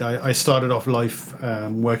 Yeah, I started off life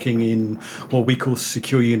working in what we call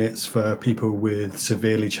secure units for people with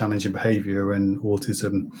severely challenging behavior and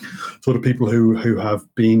autism, sort of people who have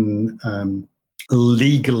been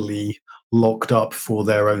legally locked up for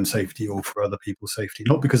their own safety or for other people's safety,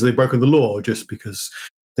 not because they've broken the law, just because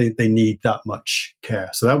they need that much care.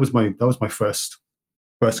 So that was my first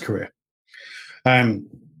career. When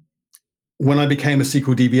I became a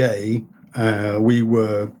SQL DBA, I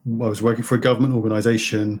was working for a government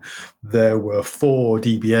organization. There were 4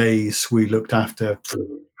 DBAs. We looked after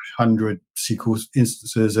 100 SQL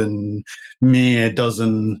instances and mere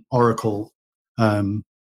dozen Oracle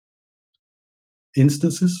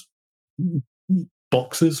instances.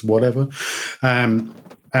 boxes, whatever.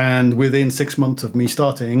 And within 6 months of me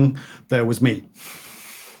starting, there was me.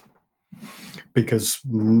 Because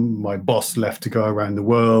my boss left to go around the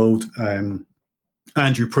world.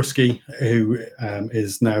 Andrew Prusky, who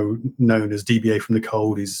is now known as DBA from the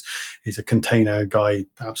Cold, he's a container guy,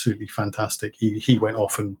 absolutely fantastic. He went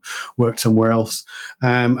off and worked somewhere else,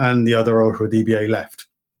 and the other Oracle DBA left.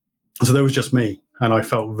 So there was just me, and I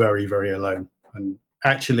felt very, very alone. And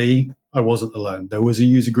actually, I wasn't alone. There was a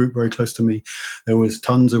user group very close to me. There was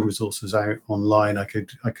tons of resources out online. I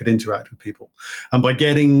could interact with people, and by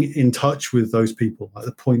getting in touch with those people at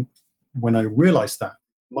the point when I realized that,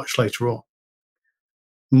 much later on,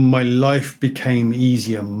 my life became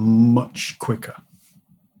easier much quicker,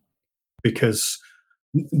 because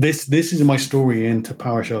this is my story into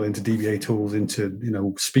PowerShell, into DBA tools,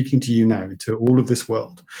 into speaking to you now, into all of this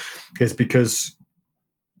world, is because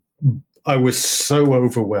I was so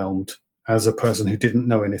overwhelmed as a person who didn't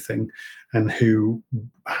know anything and who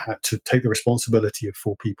had to take the responsibility of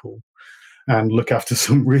 4 people and look after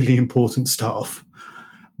some really important stuff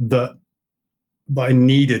that I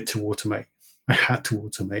needed to automate. I had to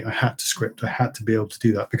automate. I had to script. I had to be able to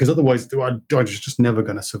do that, because otherwise I was just never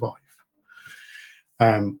going to survive.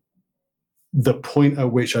 The point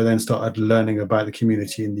at which I then started learning about the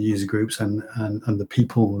community and the user groups and the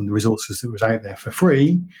people and the resources that was out there for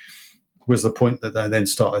free was the point that I then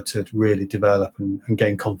started to really develop and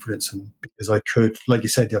gain confidence. And because I could, like you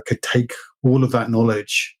said, I could take all of that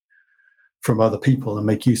knowledge from other people and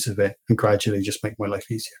make use of it and gradually just make my life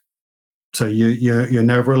easier. So you're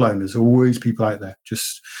never alone. There's always people out there.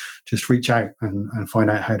 Just reach out and find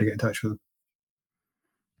out how to get in touch with them.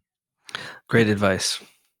 Great advice.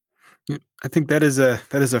 I think that is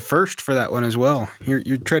a first for that one as well.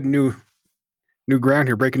 You're treading new ground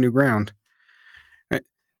here, breaking new ground. All right.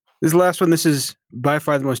 This last one, this is by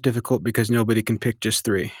far the most difficult because nobody can pick just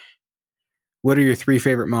 3. What are your 3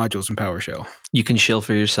 favorite modules in PowerShell? You can shill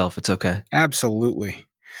for yourself. It's okay. Absolutely.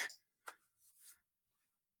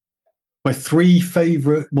 My 3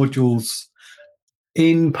 favorite modules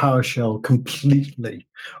in PowerShell completely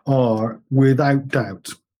are, without doubt,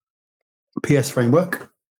 PS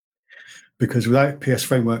Framework, because without PS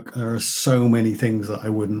Framework, there are so many things that I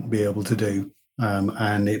wouldn't be able to do.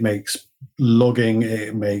 And it makes logging,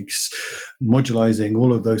 it makes modularizing,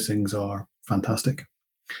 all of those things are fantastic.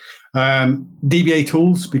 DBA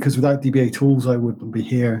tools, because without DBA tools, I wouldn't be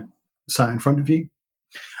here sat in front of you.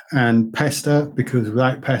 And Pester, because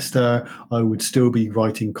without Pester, I would still be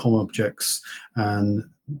writing COM objects and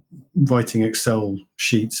writing Excel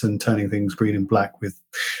sheets and turning things green and black with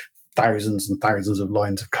thousands and thousands of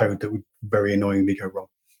lines of code that would very annoyingly go wrong.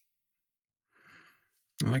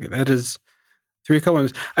 I like it. That is 3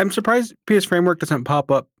 columns. I'm surprised PS Framework doesn't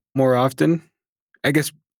pop up more often. I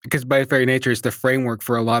guess because by its very nature, it's the framework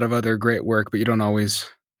for a lot of other great work, but you don't always.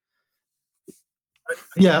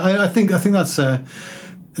 Yeah, I think that's a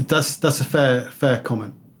fair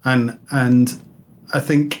comment, and I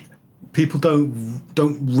think people don't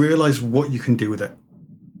realize what you can do with it.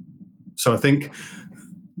 So I think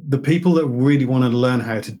the people that really want to learn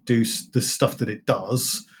how to do the stuff that it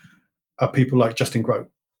does are people like Justin Grote,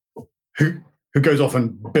 who goes off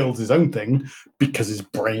and builds his own thing because his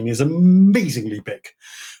brain is amazingly big,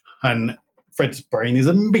 and Fred's brain is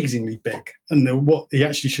amazingly big. And what he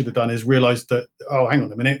actually should have done is realized that, oh, hang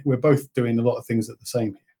on a minute, we're both doing a lot of things at the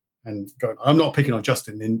same here. And going, I'm not picking on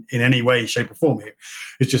Justin in any way, shape, or form here.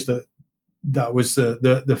 It's just that was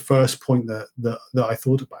the first point that I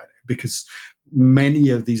thought about it, because many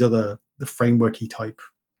of these other the frameworky type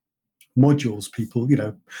modules, people,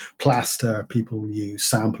 Plaster, people use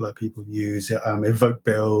Sampler, people use Evoke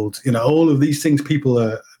Build, all of these things people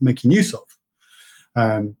are making use of.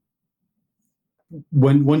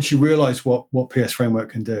 Once you realize what PS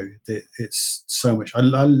Framework can do, it's so much. I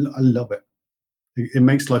love it. It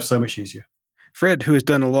makes life so much easier. Fred, who has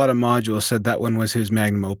done a lot of modules, said that one was his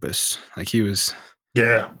magnum opus. Like he was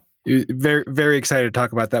very, very excited to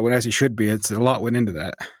talk about that one, as he should be. It's a lot went into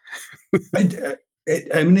that.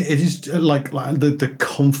 It is like the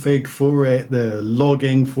config for it, the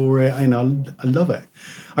logging for it. I love it.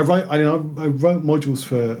 I wrote modules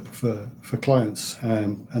for clients,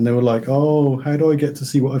 and they were like, "Oh, how do I get to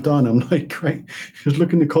see what I've done?" I'm like, "Great, just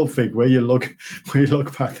look in the config where you log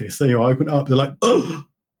path is." There you are. I open it up. They're like, "Oh,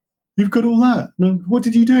 you've got all that. No, what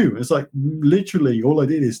did you do?" It's like literally all I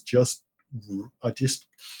did is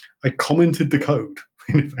I commented the code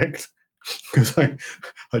in effect. Because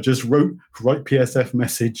I just write PSF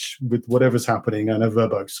message with whatever's happening and a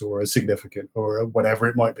verbose or a significant or whatever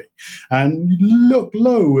it might be, and look,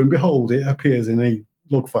 lo and behold, it appears in a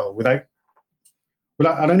log file without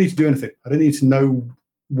But I don't need to do anything. I don't need to know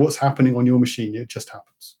what's happening on your machine. It just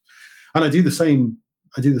happens. And I do the same.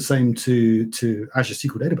 I do the same to Azure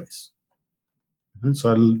SQL Database. And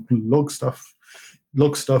so I log stuff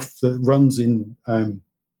that runs in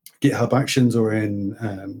GitHub Actions or in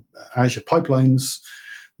Azure pipelines,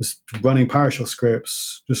 just running PowerShell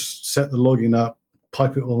scripts, just set the logging up,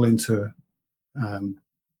 pipe it all into a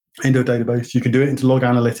database. You can do it into log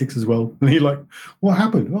analytics as well. And you're like, what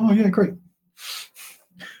happened? Oh, yeah, great.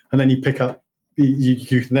 And then you pick up,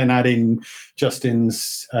 you can then add in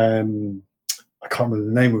Justin's, I can't remember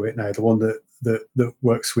the name of it now, the one that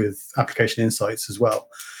works with application insights as well.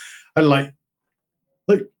 And like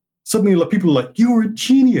suddenly like people are like, you're a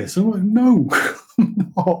genius. I'm like, no,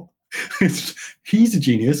 I'm not. He's a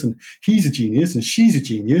genius and he's a genius and she's a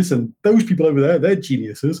genius and those people over there, they're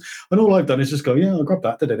geniuses. And all I've done is just go, yeah, I'll grab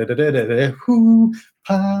that.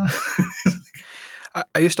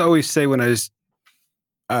 I used to always say when I was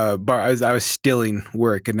stealing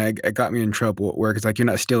work, and it got me in trouble at work. It's like, you're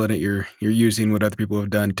not stealing it, you're using what other people have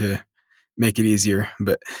done to make it easier.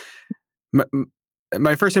 But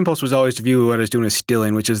my first impulse was always to view what I was doing as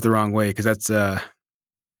stealing, which is the wrong way, because that's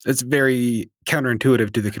very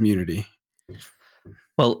counterintuitive to the community.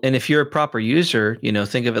 Well, and if you're a proper user,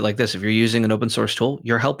 think of it like this. If you're using an open source tool,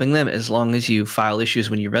 you're helping them as long as you file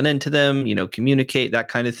issues when you run into them, communicate, that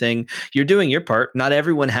kind of thing. You're doing your part. Not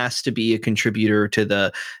everyone has to be a contributor to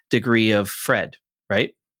the degree of Fred,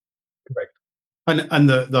 right? Correct. And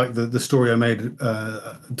the story I made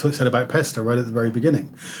said about Pesta right at the very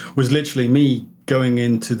beginning was literally me going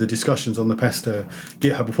into the discussions on the Pesta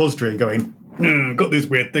GitHub repository and going, got this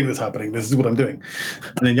weird thing that's happening. This is what I'm doing.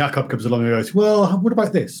 And then Jakob comes along and goes, well, what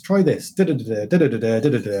about this? Try this.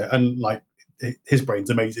 And like his brain's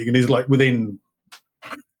amazing. And he's like within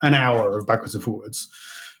an hour of backwards and forwards,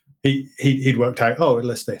 he'd worked out, oh,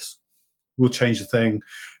 let's this. We'll change the thing.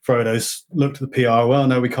 Frodo's looked at the PR. Well,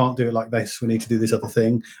 no, we can't do it like this. We need to do this other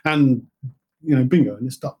thing. And, bingo, and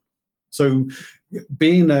it's done. So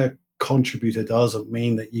being a contributor doesn't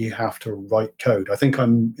mean that you have to write code. I think I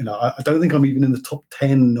don't think I'm even in the top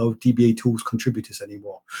 10 of DBA Tools contributors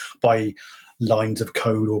anymore by lines of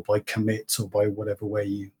code or by commits or by whatever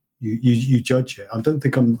way you judge it. I don't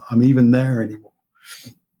think I'm even there anymore.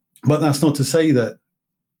 But that's not to say that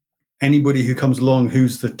anybody who comes along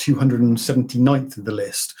who's the 279th of the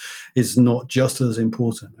list is not just as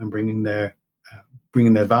important and bringing their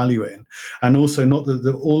value in. And also not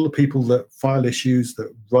that all the people that file issues,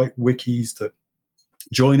 that write wikis, that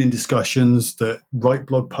join in discussions, that write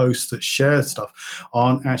blog posts, that share stuff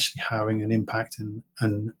aren't actually having an impact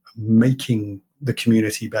and making the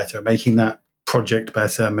community better, making that project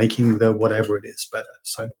better, making the whatever it is better.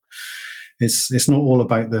 So it's not all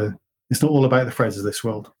about the Freds of this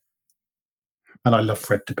world. And I love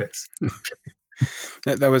Fred to bits.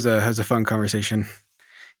 That was a fun conversation.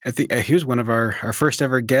 I think he was one of our first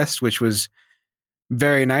ever guests, which was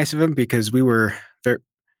very nice of him because we were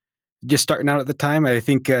just starting out at the time. I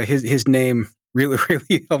think his name really,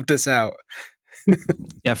 really helped us out.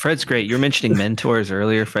 Yeah, Fred's great. You were mentioning mentors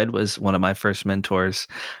earlier. Fred was one of my first mentors.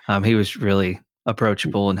 He was really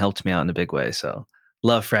approachable and helped me out in a big way. So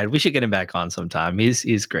love Fred. We should get him back on sometime.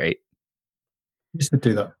 He's great. You should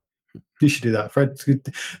do that. You should do that, Fred.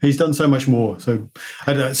 He's done so much more. So,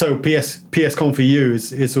 PS Con for you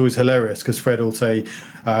is always hilarious because Fred will say,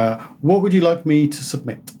 "What would you like me to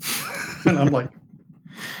submit?" And I'm like,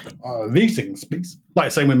 "These things, please."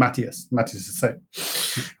 Like same with Matthias. Matthias is the same.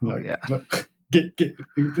 Like, yeah. Look, get.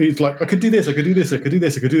 He's like, "I could do this. I could do this. I could do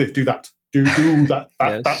this. I could do this. Do that. Do that.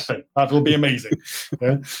 Yes. That thing. That'll be amazing."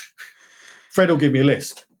 Yeah. Fred will give me a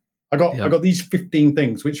list. I got these 15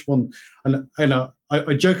 things. Which one? And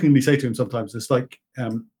I jokingly say to him sometimes, it's like,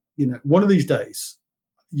 one of these days,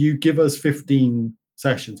 you give us 15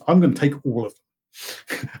 sessions. I'm going to take all of them,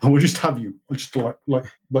 and we'll just have you. We'll just like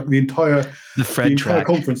the entire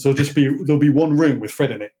conference. There'll be one room with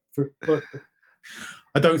Fred in it.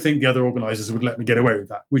 I don't think the other organisers would let me get away with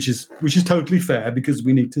that, which is totally fair because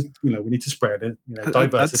we need to spread it,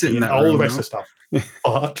 diversity and all the rest of stuff.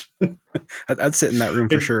 But I'd sit in that room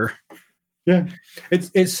for sure. Yeah,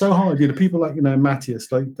 it's so hard. People like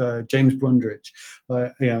Matthias, like James Brundridge,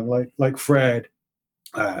 like Fred,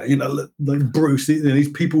 like Bruce. These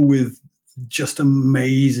people with just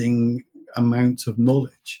amazing amounts of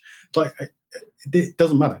knowledge. Like it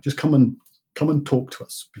doesn't matter. Just come and talk to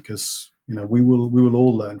us because we will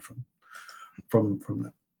all learn from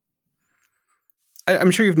them.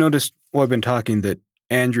 I'm sure you've noticed while I've been talking that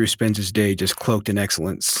Andrew spends his day just cloaked in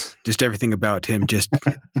excellence. Just everything about him just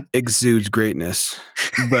exudes greatness.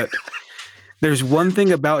 But there's one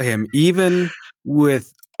thing about him, even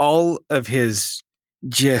with all of his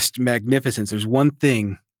just magnificence. There's one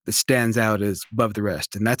thing that stands out as above the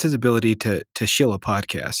rest, and that's his ability to shill a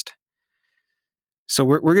podcast. So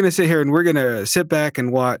we're going to sit here and we're going to sit back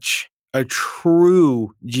and watch a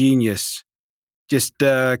true genius just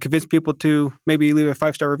convince people to maybe leave a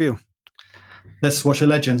 5-star review. Let's watch a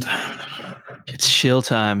legend. It's shill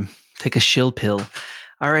time. Take a shill pill.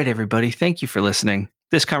 All right, everybody. Thank you for listening.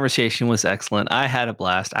 This conversation was excellent. I had a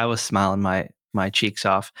blast. I was smiling my cheeks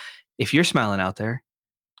off. If you're smiling out there,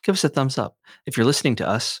 give us a thumbs up. If you're listening to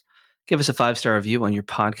us, give us a 5-star review on your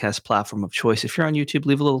podcast platform of choice. If you're on YouTube,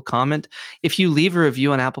 leave a little comment. If you leave a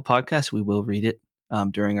review on Apple Podcasts, we will read it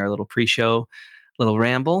during our little pre-show, little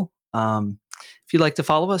ramble. If you'd like to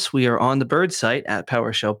follow us, we are on the Bird site at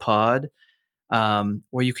PowerShell Pod,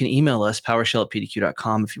 or you can email us,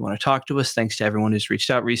 powershell@pdq.com, if you want to talk to us. Thanks to everyone who's reached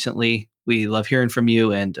out recently. We love hearing from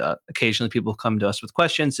you, and occasionally people come to us with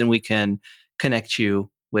questions, and we can connect you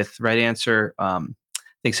with the right answer. I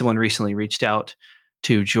think someone recently reached out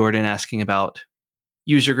to Jordan asking about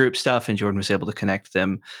user group stuff, and Jordan was able to connect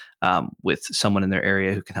them with someone in their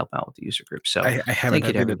area who can help out with the user group. So I haven't. Thank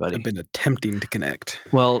you to everybody. I've been attempting to connect.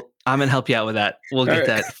 Well, I'm going to help you out with that. We'll get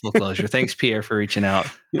that full closure. Thanks, Pierre, for reaching out.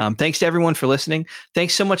 Thanks to everyone for listening.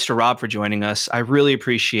 Thanks so much to Rob for joining us. I really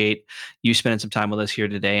appreciate you spending some time with us here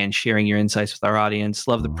today and sharing your insights with our audience.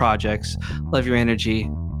 Love the projects. Love your energy.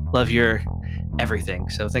 Love your everything.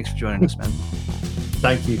 So thanks for joining us, man.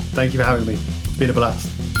 Thank you. Thank you for having me. It's been a blast.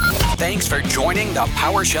 Thanks for joining the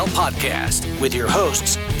PowerShell Podcast with your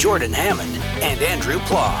hosts, Jordan Hammond and Andrew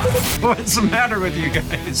Plough. What's the matter with you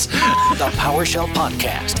guys? The PowerShell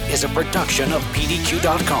Podcast is a production of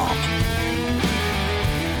PDQ.com.